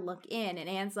kind of look in. And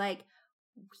Anne's like,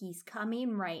 he's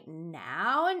coming right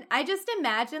now? And I just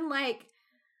imagine, like,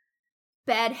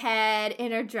 bedhead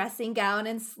in her dressing gown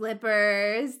and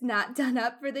slippers, not done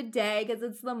up for the day because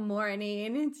it's the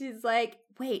morning. And she's like,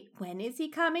 wait, when is he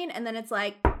coming? And then it's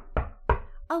like,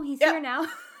 oh, he's here now.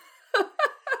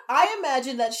 I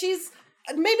imagine that she's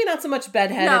maybe not so much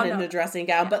bedheaded in a dressing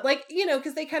gown, but like, you know,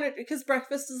 because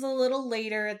breakfast is a little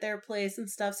later at their place and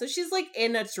stuff. So she's like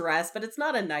in a dress, but it's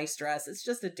not a nice dress. It's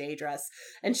just a day dress.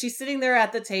 And she's sitting there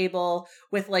at the table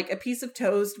with like a piece of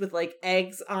toast with like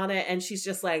eggs on it. And she's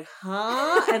just like,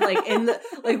 huh? And like in the,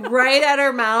 like right at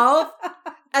her mouth.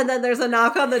 And then there's a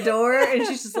knock on the door and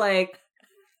she's just like,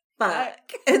 fuck.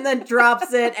 And then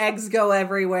drops it. Eggs go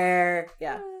everywhere.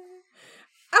 Yeah.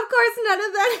 Of course, none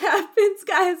of that happens,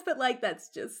 guys, but, like, that's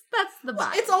the vibe.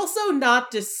 Well, it's also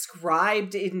not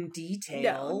described in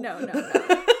detail. No.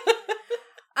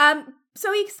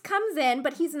 So he comes in,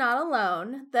 but he's not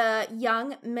alone. The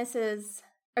young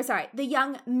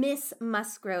Miss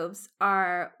Musgroves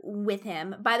are with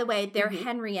him. By the way, they're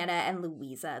Henrietta and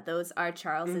Louisa. Those are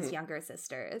Charles's younger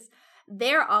sisters.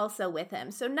 They're also with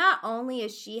him. So not only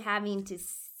is she having to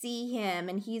see him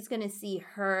and he's going to see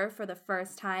her for the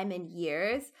first time in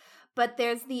years, but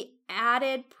there's the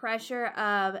added pressure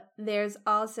of there's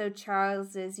also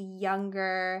Charles's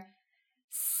younger,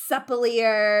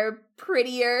 supplier,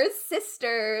 prettier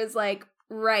sisters, like,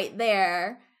 right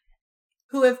there.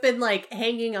 Who have been, like,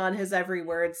 hanging on his every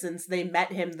word since they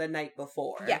met him the night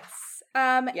before. Yes.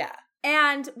 Yeah.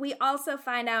 And we also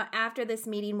find out after this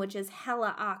meeting, which is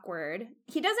hella awkward,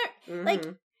 he doesn't, like,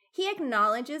 he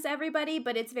acknowledges everybody,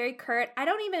 but it's very curt. I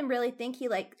don't even really think he,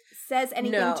 like, says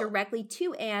anything directly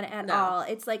to Anne at all.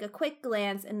 It's like a quick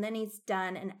glance, and then he's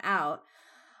done and out.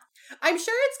 I'm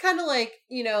sure it's kind of like,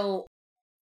 you know,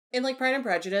 in, like, Pride and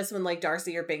Prejudice, when, like,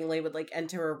 Darcy or Bingley would, like,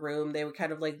 enter a room, they would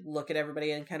kind of, like, look at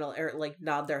everybody and kind of, like,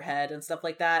 nod their head and stuff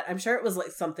like that. I'm sure it was,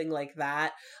 like, something like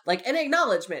that. Like, an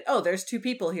acknowledgement. Oh, there's 2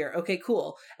 people here. Okay,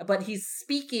 cool. But he's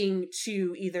speaking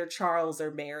to either Charles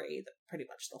or Mary pretty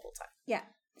much the whole time. Yeah.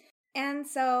 And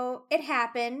so it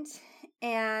happened,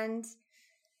 and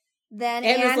then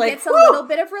Anne like, gets a little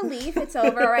bit of relief. It's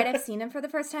over. All right, I've seen him for the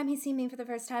first time. He's seen me for the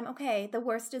first time. Okay, the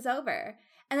worst is over.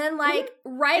 And then, like,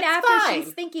 right after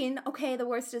she's thinking, okay, the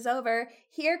worst is over,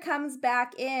 here comes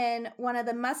back in one of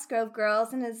the Musgrove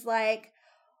girls and is like,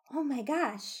 oh my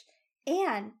gosh,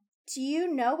 Anne, do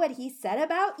you know what he said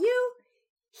about you?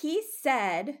 He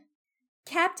said,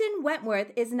 Captain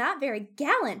Wentworth is not very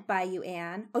gallant by you,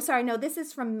 Anne. Oh, sorry, no, this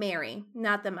is from Mary,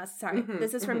 not the Sorry,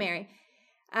 this is from Mary.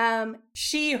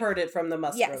 She heard it from the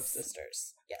Musgrove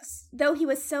sisters. Yes. Though he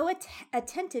was so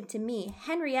attentive to me,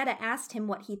 Henrietta asked him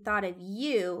what he thought of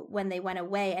you when they went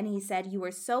away, and he said you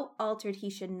were so altered he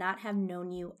should not have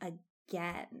known you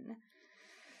again.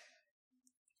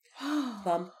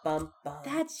 Bum, bum, bum.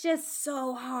 That's just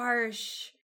so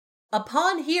harsh.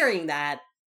 Upon hearing that,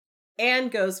 Anne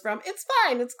goes from, it's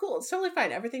fine, it's cool, it's totally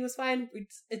fine, everything was fine,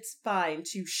 it's fine,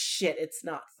 to shit, it's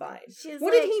not fine.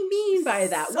 What did he mean by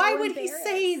that? So why would he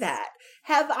say that?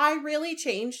 Have I really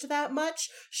changed that much?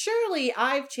 Surely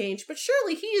I've changed, but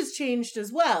surely he has changed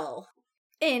as well.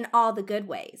 In all the good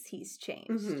ways, he's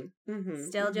changed.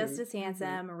 Still just as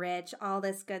handsome, rich, all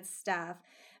this good stuff.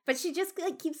 But she just,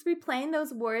 like, keeps replaying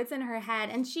those words in her head,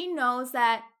 and she knows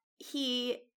that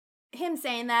him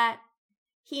saying that,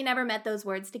 he never meant those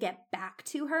words to get back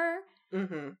to her,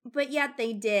 but yet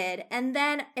they did. And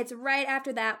then it's right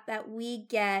after that we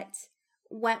get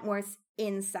Wentworth's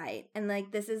insight. And,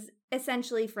 like, this is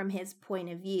essentially from his point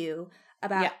of view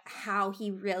about how he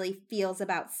really feels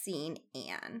about seeing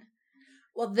Anne.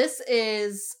 Well, this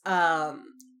is,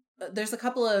 there's a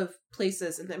couple of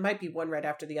places, and there might be one right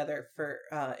after the other for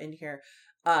in here,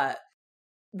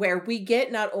 where we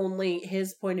get not only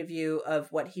his point of view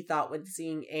of what he thought when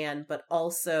seeing Anne, but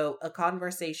also a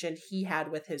conversation he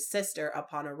had with his sister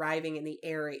upon arriving in the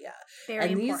area.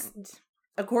 Very important.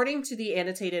 According to the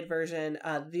annotated version,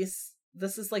 this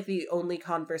is, like, the only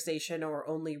conversation or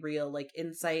only real, like,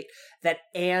 insight that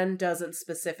Anne doesn't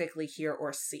specifically hear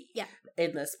or see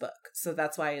in this book. So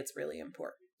that's why it's really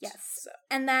important. Yes. So.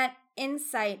 And that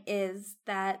insight is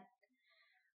that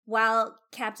while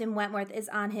Captain Wentworth is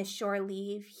on his shore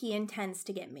leave, he intends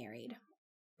to get married.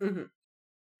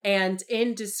 And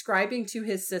in describing to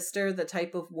his sister the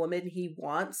type of woman he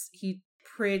wants, he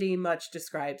pretty much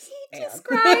describes Anne.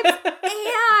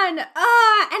 Anne! And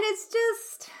it's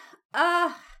just,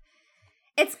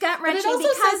 it's gut-wrenching. But it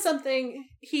also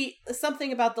says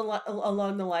something about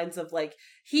along the lines of, like,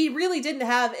 he really didn't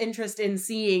have interest in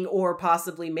seeing or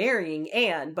possibly marrying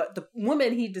Anne, but the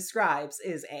woman he describes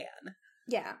is Anne.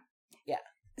 Yeah.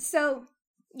 So,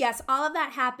 yes, all of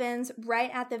that happens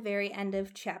right at the very end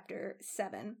of chapter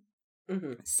 7.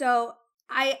 So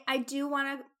I do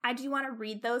want to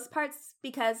read those parts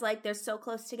because, like, they're so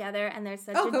close together and there's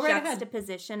such a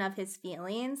juxtaposition of his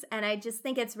feelings, and I just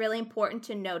think it's really important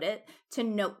to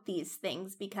note these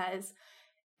things because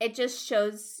it just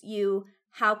shows you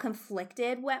how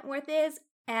conflicted Wentworth is,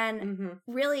 and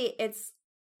really it's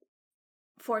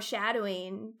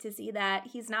foreshadowing to see that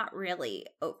he's not really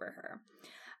over her.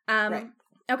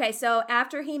 Okay, so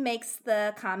after he makes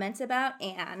the comment about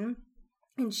Anne,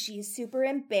 and she's super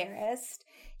embarrassed,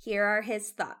 here are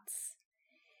his thoughts.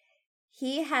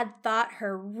 He had thought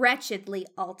her wretchedly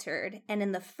altered, and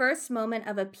in the first moment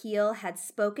of appeal had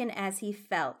spoken as he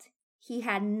felt. He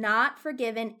had not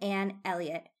forgiven Anne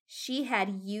Elliot. She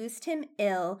had used him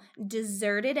ill,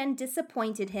 deserted and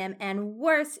disappointed him, and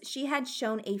worse, she had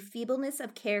shown a feebleness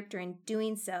of character in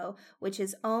doing so, which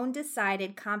his own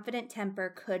decided, confident temper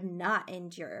could not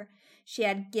endure. She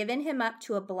had given him up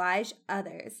to oblige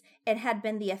others. It had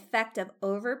been the effect of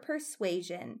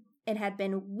over-persuasion. It had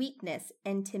been weakness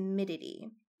and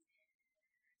timidity.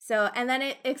 So, and then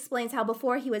it explains how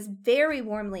before he was very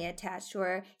warmly attached to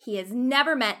her, he has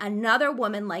never met another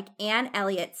woman like Anne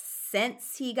Elliot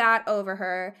since he got over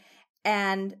her.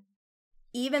 And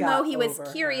even though he was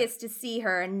curious to see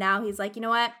her, and now he's like, you know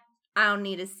what? I don't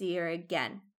need to see her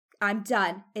again. I'm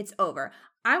done. It's over.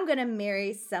 I'm going to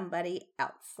marry somebody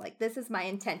else. Like, this is my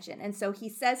intention. And so he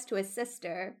says to his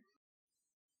sister,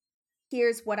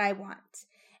 here's what I want.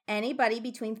 Anybody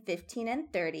between 15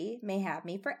 and 30 may have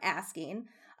me for asking.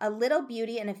 a little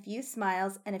beauty and a few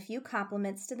smiles and a few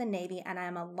compliments to the Navy, and I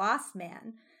am a lost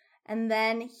man. And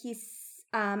then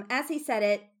as he said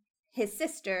it, his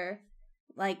sister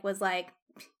was like,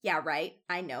 yeah, right,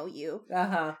 I know you.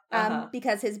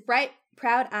 Because his bright,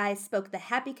 proud eyes spoke the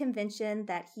happy conviction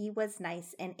that he was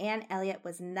nice, and Anne Elliot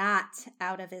was not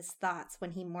out of his thoughts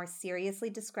when he more seriously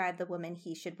described the woman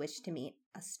he should wish to meet,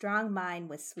 a strong mind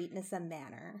with sweetness of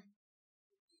manner.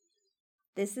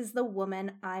 This is the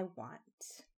woman I want.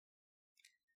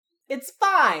 It's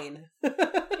fine.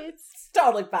 It's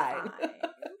totally fine.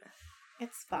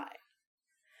 It's fine.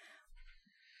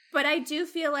 But I do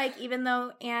feel like even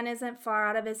though Anne isn't far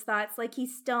out of his thoughts,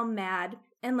 he's still mad.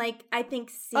 And, I think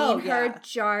seeing her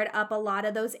jarred up a lot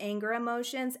of those anger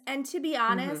emotions. And to be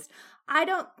honest, I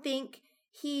don't think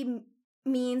he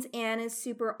means Anne is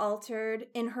super altered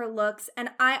in her looks. And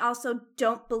I also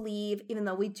don't believe, even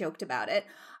though we joked about it,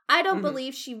 I don't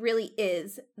believe she really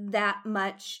is that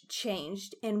much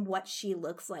changed in what she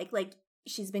looks like.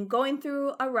 She's been going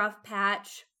through a rough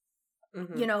patch,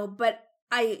 but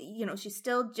she's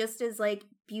still just as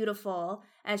beautiful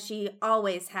as she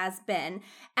always has been.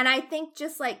 And I think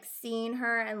just seeing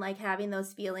her and having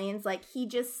those feelings, he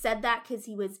just said that because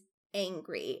he was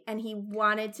angry and he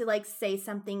wanted to say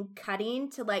something cutting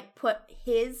to put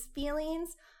his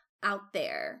feelings out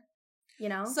there,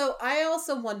 So I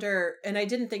also wonder, and I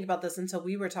didn't think about this until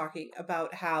we were talking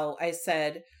about how I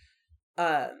said,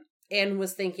 Anne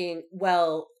was thinking,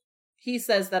 well, he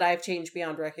says that I've changed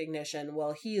beyond recognition.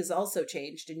 Well, he has also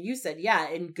changed. And you said, yeah,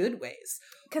 in good ways.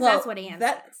 Because that's what Anne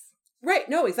says. Right.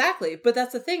 No, exactly. But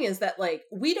that's the thing is that,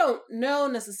 we don't know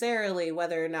necessarily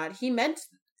whether or not he meant,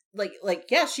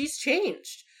 yeah, she's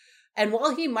changed. And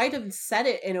while he might have said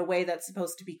it in a way that's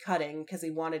supposed to be cutting because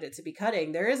he wanted it to be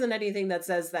cutting, there isn't anything that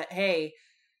says that, hey,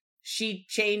 she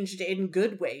changed in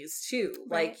good ways too.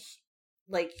 Right.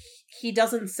 He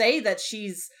doesn't say that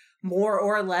she's more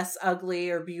or less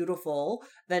ugly or beautiful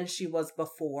than she was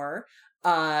before,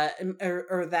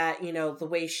 or that, the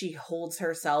way she holds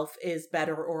herself is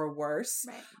better or worse.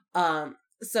 Right.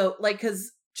 So,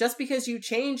 because just because you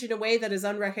change in a way that is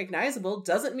unrecognizable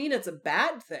doesn't mean it's a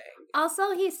bad thing.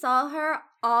 Also, he saw her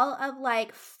all of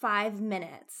 5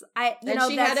 minutes. She that's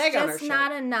had egg on her just shirt.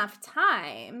 Not enough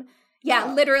time.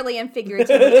 Yeah, literally and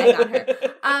figuratively egg on her.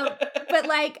 But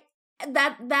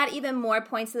that even more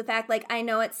points to the fact, I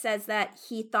know it says that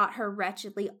he thought her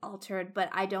wretchedly altered, but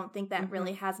I don't think that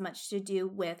really has much to do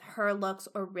with her looks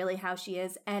or really how she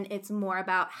is. And it's more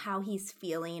about how he's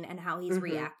feeling and how he's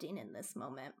reacting in this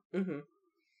moment.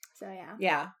 So, yeah.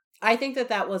 Yeah. I think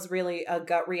that was really a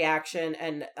gut reaction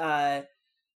and, a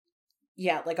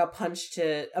punch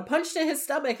to his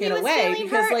stomach in a way.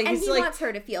 Because he wants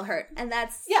her to feel hurt. And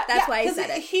that's why he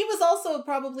said it. He was also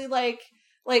probably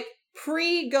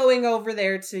pre going over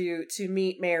there to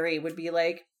meet Mary would be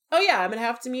oh yeah, I'm gonna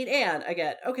have to meet Anne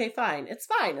again. Okay, fine. It's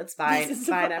fine. It's fine. It's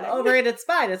fine. I'm over it. It's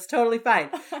fine. It's totally fine.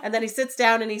 And then he sits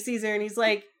down and he sees her and he's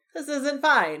like, this isn't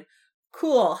fine.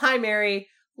 Cool. Hi, Mary.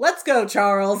 Let's go,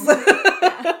 Charles.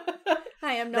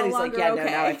 I am no longer okay. No,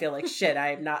 now I feel like shit.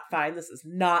 I am not fine. This is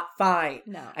not fine.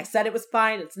 No. I said it was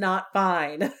fine. It's not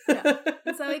fine. No.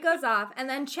 So he goes off. And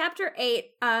then chapter 8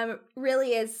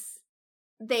 really is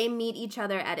they meet each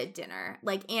other at a dinner.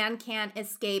 Anne can't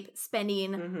escape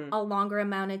spending a longer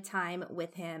amount of time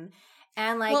with him.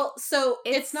 And so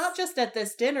it's not just at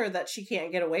this dinner that she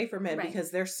can't get away from him because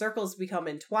their circles become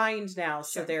entwined now.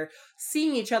 So they're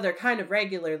seeing each other kind of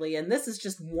regularly. And this is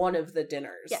just one of the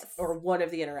dinners or one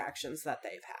of the interactions that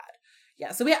they've had.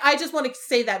 Yeah. So I just want to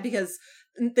say that because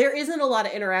there isn't a lot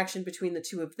of interaction between the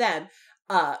two of them.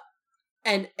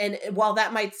 And while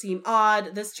that might seem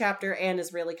odd, this chapter, Anne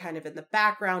is really kind of in the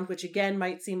background, which again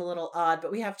might seem a little odd,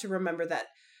 but we have to remember that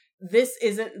this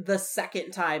isn't the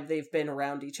second time they've been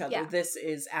around each other. Yeah. This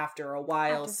is after a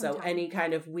while. So any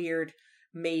kind of weird,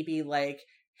 maybe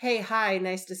hey, hi,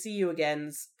 nice to see you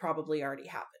again's probably already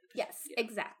happened. Yes,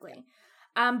 exactly.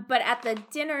 But at the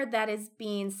dinner that is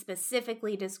being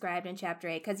specifically described in chapter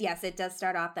 8, because yes, it does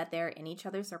start off that they're in each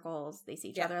other's circles. They see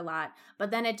each other a lot. But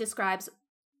then it describes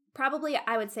probably,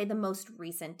 I would say, the most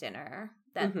recent dinner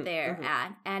that they're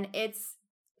at. And it's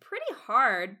pretty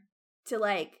hard to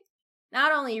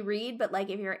not only read, but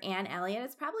if you're Anne Elliot,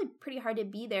 it's probably pretty hard to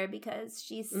be there because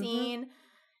she's seen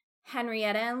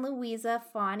Henrietta and Louisa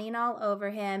fawning all over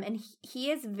him, and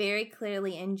he is very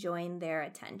clearly enjoying their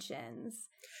attentions.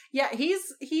 Yeah,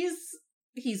 he's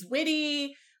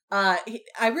witty. I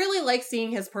really like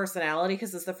seeing his personality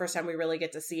because it's the first time we really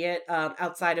get to see it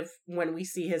outside of when we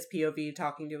see his POV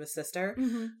talking to his sister.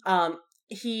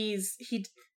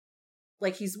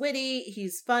 like, he's witty,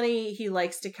 he's funny, he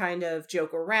likes to kind of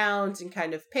joke around and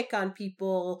kind of pick on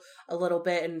people a little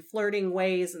bit in flirting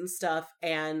ways and stuff,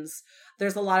 and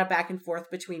there's a lot of back and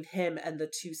forth between him and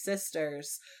the two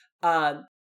sisters. And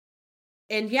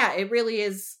yeah, it really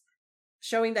is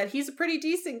showing that he's a pretty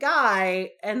decent guy,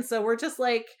 and so we're just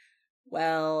like,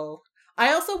 well...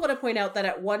 I also want to point out that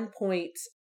at one point,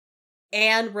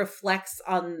 Anne reflects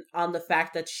on the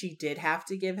fact that she did have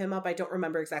to give him up. I don't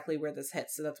remember exactly where this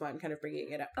hits, so that's why I'm kind of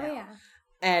bringing it up now. Oh, yeah.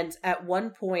 And at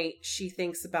one point, she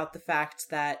thinks about the fact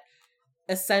that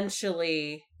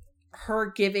essentially her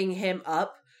giving him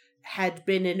up had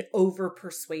been an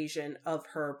over-persuasion of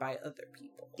her by other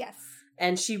people. Yes.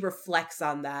 And she reflects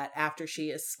on that after she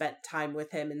has spent time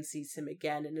with him and sees him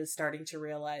again and is starting to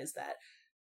realize that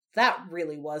that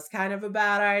really was kind of a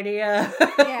bad idea.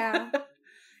 Yeah.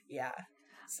 Yeah.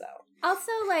 So.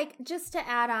 Also, like, just to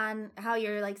add on how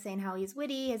you're, like, saying how he's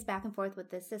witty, his back and forth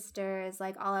with the sisters,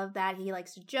 like, all of that. He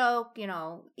likes to joke, you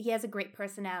know, he has a great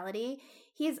personality.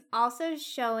 He's also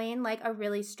showing, like, a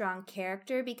really strong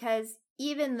character because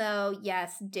even though,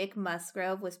 yes, Dick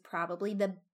Musgrove was probably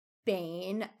the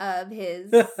bane of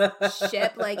his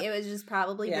ship, like, it was just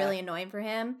probably really annoying for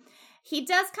him. He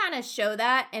does kind of show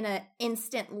that in an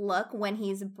instant look when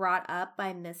he's brought up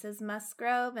by Mrs.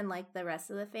 Musgrove and, like, the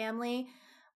rest of the family.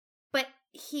 But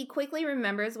he quickly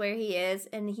remembers where he is,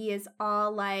 and he is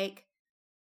all, like,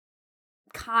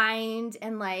 kind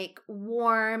and, like,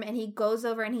 warm, and he goes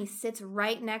over and he sits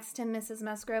right next to Mrs.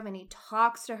 Musgrove, and he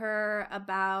talks to her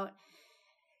about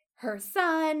her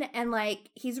son, and, like,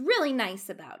 he's really nice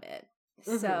about it.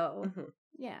 So,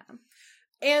 yeah.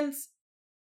 And...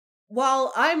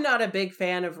 while I'm not a big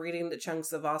fan of reading the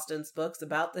Chunks of Austin's books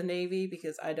about the Navy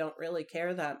because I don't really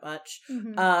care that much,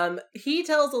 he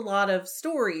tells a lot of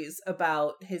stories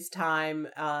about his time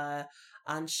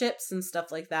on ships and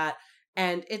stuff like that.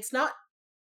 And it's not,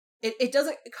 it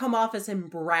doesn't come off as him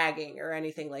bragging or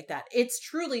anything like that. It's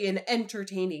truly an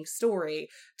entertaining story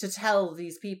to tell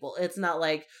these people. It's not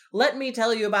like, let me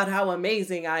tell you about how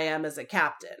amazing I am as a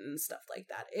captain and stuff like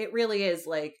that. It really is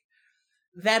like,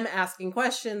 them asking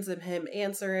questions and him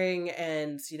answering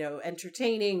and, you know,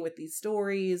 entertaining with these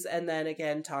stories. And then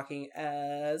again, talking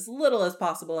as little as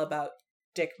possible about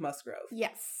Dick Musgrove.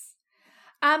 Yes.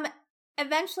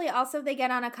 Eventually also they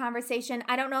get on a conversation.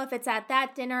 I don't know if it's at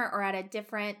that dinner or at a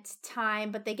different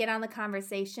time, but they get on the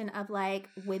conversation of, like,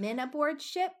 women aboard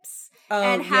ships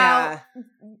and how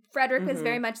Frederick was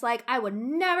very much like, I would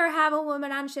never have a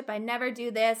woman on ship. I never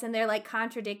do this. And they're, like,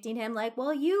 contradicting him, like,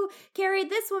 well, you carried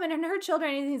this woman and her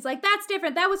children. And he's like, that's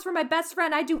different. That was for my best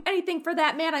friend. I'd do anything for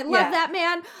that man. I love that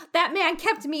man. That man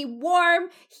kept me warm.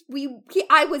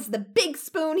 I was the big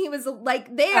spoon. He was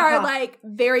like, they are, like,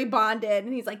 very bonded.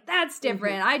 And he's like, that's different.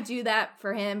 I do that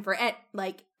for him for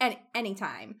any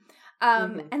time.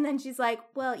 And then she's like,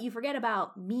 well, you forget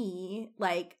about me.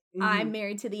 Like, I'm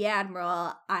married to the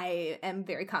Admiral. I am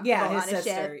very comfortable on a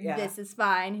ship. Yeah. This is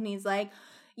fine. And he's like,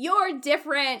 you're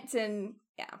different. And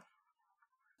yeah.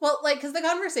 Well, like, because the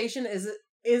conversation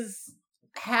is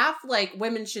half like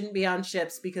women shouldn't be on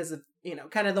ships because of, you know,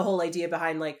 kind of the whole idea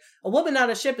behind, like, a woman on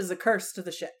a ship is a curse to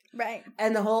the ship. Right.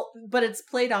 And but it's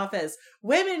played off as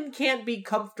women can't be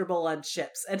comfortable on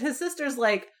ships. And his sister's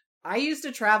like, I used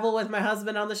to travel with my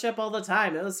husband on the ship all the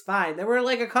time. It was fine. There were,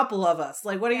 like, a couple of us.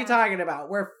 Like, what are you talking about?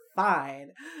 We're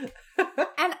fine.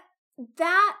 And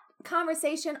that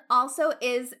conversation also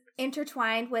is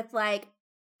intertwined with, like,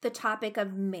 the topic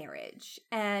of marriage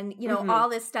and, you know, all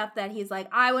this stuff that he's like,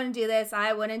 I wouldn't do this.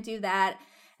 I wouldn't do that.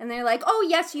 And they're like, oh,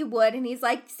 yes, you would. And he's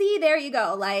like, see, there you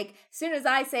go. Like, as soon as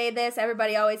I say this,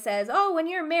 everybody always says, oh, when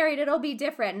you're married, it'll be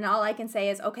different. And all I can say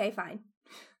is, okay, fine.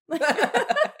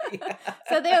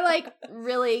 So they're, like,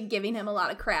 really giving him a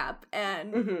lot of crap.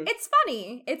 And it's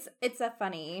funny. It's a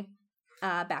funny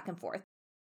back and forth.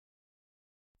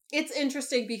 It's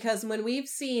interesting because when we've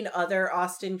seen other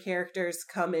Austen characters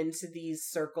come into these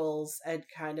circles and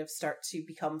kind of start to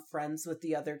become friends with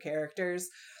the other characters,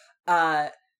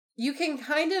 you can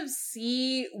kind of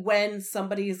see when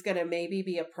somebody's gonna maybe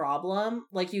be a problem.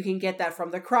 Like, you can get that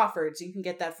from the Crawfords, you can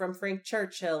get that from Frank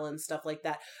Churchill and stuff like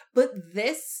that. But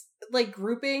this, like,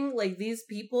 grouping, like, these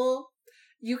people,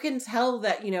 you can tell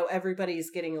that, you know, everybody's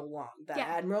getting along. That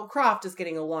Admiral Croft is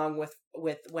getting along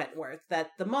with Wentworth,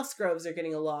 that the Musgroves are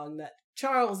getting along, that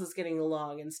Charles is getting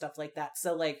along and stuff like that.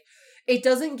 So, like, it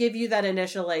doesn't give you that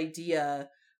initial idea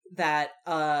that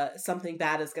something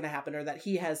bad is going to happen, or that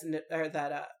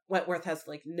that Wentworth has,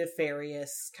 like,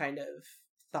 nefarious kind of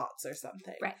thoughts or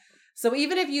something. Right. So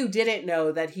even if you didn't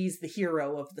know that he's the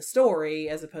hero of the story,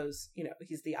 as opposed, you know,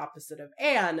 he's the opposite of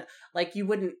Anne, like, you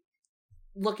wouldn't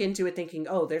look into it thinking,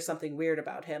 oh, there's something weird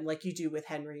about him, like you do with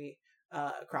Henry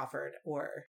Crawford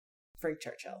or Frank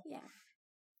Churchill. Yeah.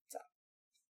 So.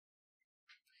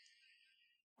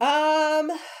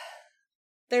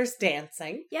 There's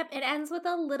dancing. Yep, it ends with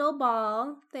a little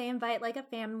ball. They invite like a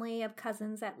family of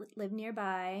cousins that live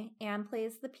nearby. Anne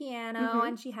plays the piano,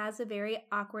 and she has a very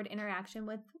awkward interaction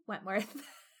with Wentworth.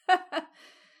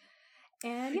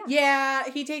 And yeah,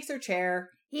 he takes her chair.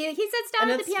 He sits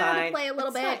down at the piano to play a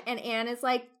little bit, fine. and Anne is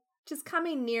like just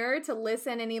coming nearer to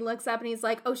listen, and he looks up and he's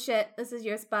like, "Oh shit, this is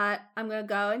your spot. I'm gonna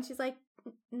go." And she's like,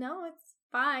 "No, it's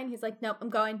fine." He's like, "Nope, I'm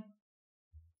going."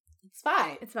 It's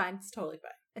fine. It's fine. It's totally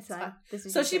fine. It's fine.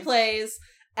 So she plays,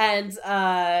 and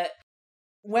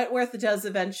Wentworth does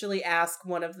eventually ask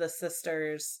one of the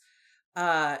sisters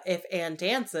if Anne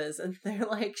dances, and they're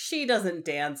like, she doesn't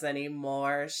dance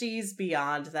anymore. She's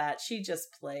beyond that. She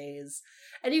just plays.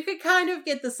 And you could kind of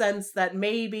get the sense that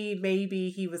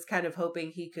maybe he was kind of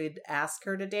hoping he could ask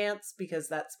her to dance, because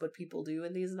that's what people do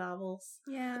in these novels.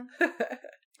 Yeah.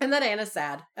 And then Anna's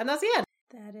sad, and that's the end.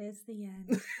 That is the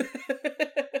end.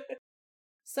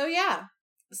 So yeah.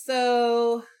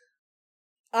 So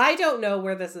I don't know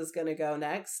where this is going to go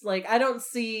next. Like, I don't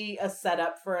see a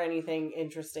setup for anything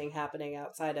interesting happening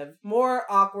outside of more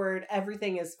awkward,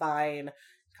 everything is fine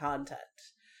content.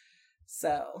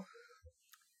 So,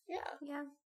 yeah. Yeah,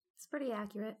 it's pretty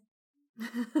accurate.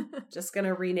 Just going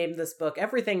to rename this book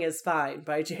Everything is Fine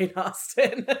by Jane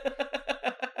Austen.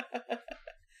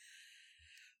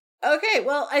 Okay,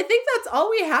 well, I think that's all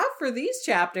we have for these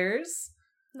chapters.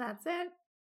 That's it.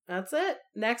 That's it.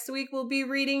 Next week we'll be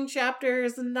reading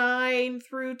chapters 9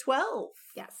 through 12.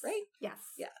 Yes. Right? Yes.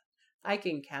 Yeah. I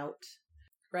can count.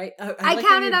 Right? I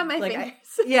counted on my fingers.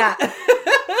 Yeah. And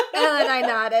then I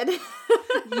nodded.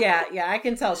 Yeah, I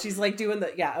can tell. She's like doing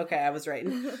the, yeah, okay, I was right.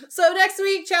 So next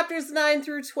week, chapters 9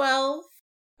 through 12.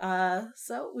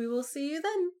 So we will see you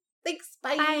then. Thanks.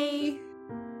 Bye. Bye.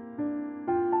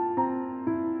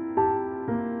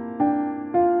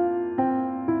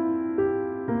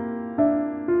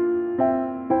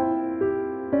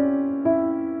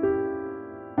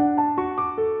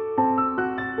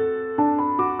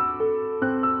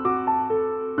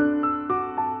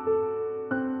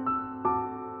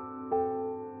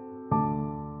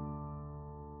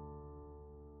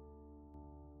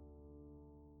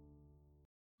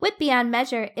 Wit Beyond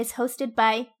Measure is hosted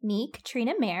by me,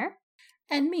 Katrina Mayer.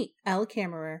 And me, Elle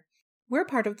Kammerer. We're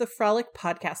part of the Frolic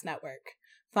Podcast Network.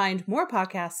 Find more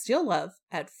podcasts you'll love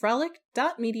at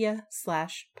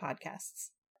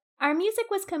frolic.media/podcasts. Our music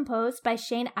was composed by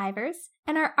Shane Ivers,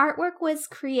 and our artwork was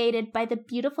created by the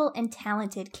beautiful and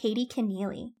talented Katie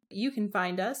Keneally. You can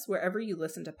find us wherever you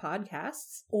listen to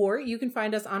podcasts, or you can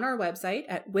find us on our website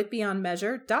at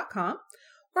witbeyondmeasure.com,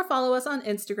 or follow us on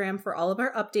Instagram for all of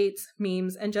our updates,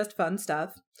 memes, and just fun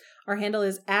stuff. Our handle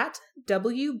is at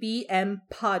WBM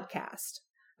Podcast.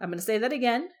 I'm going to say that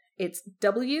again. It's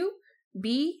WBM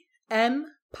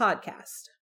Podcast.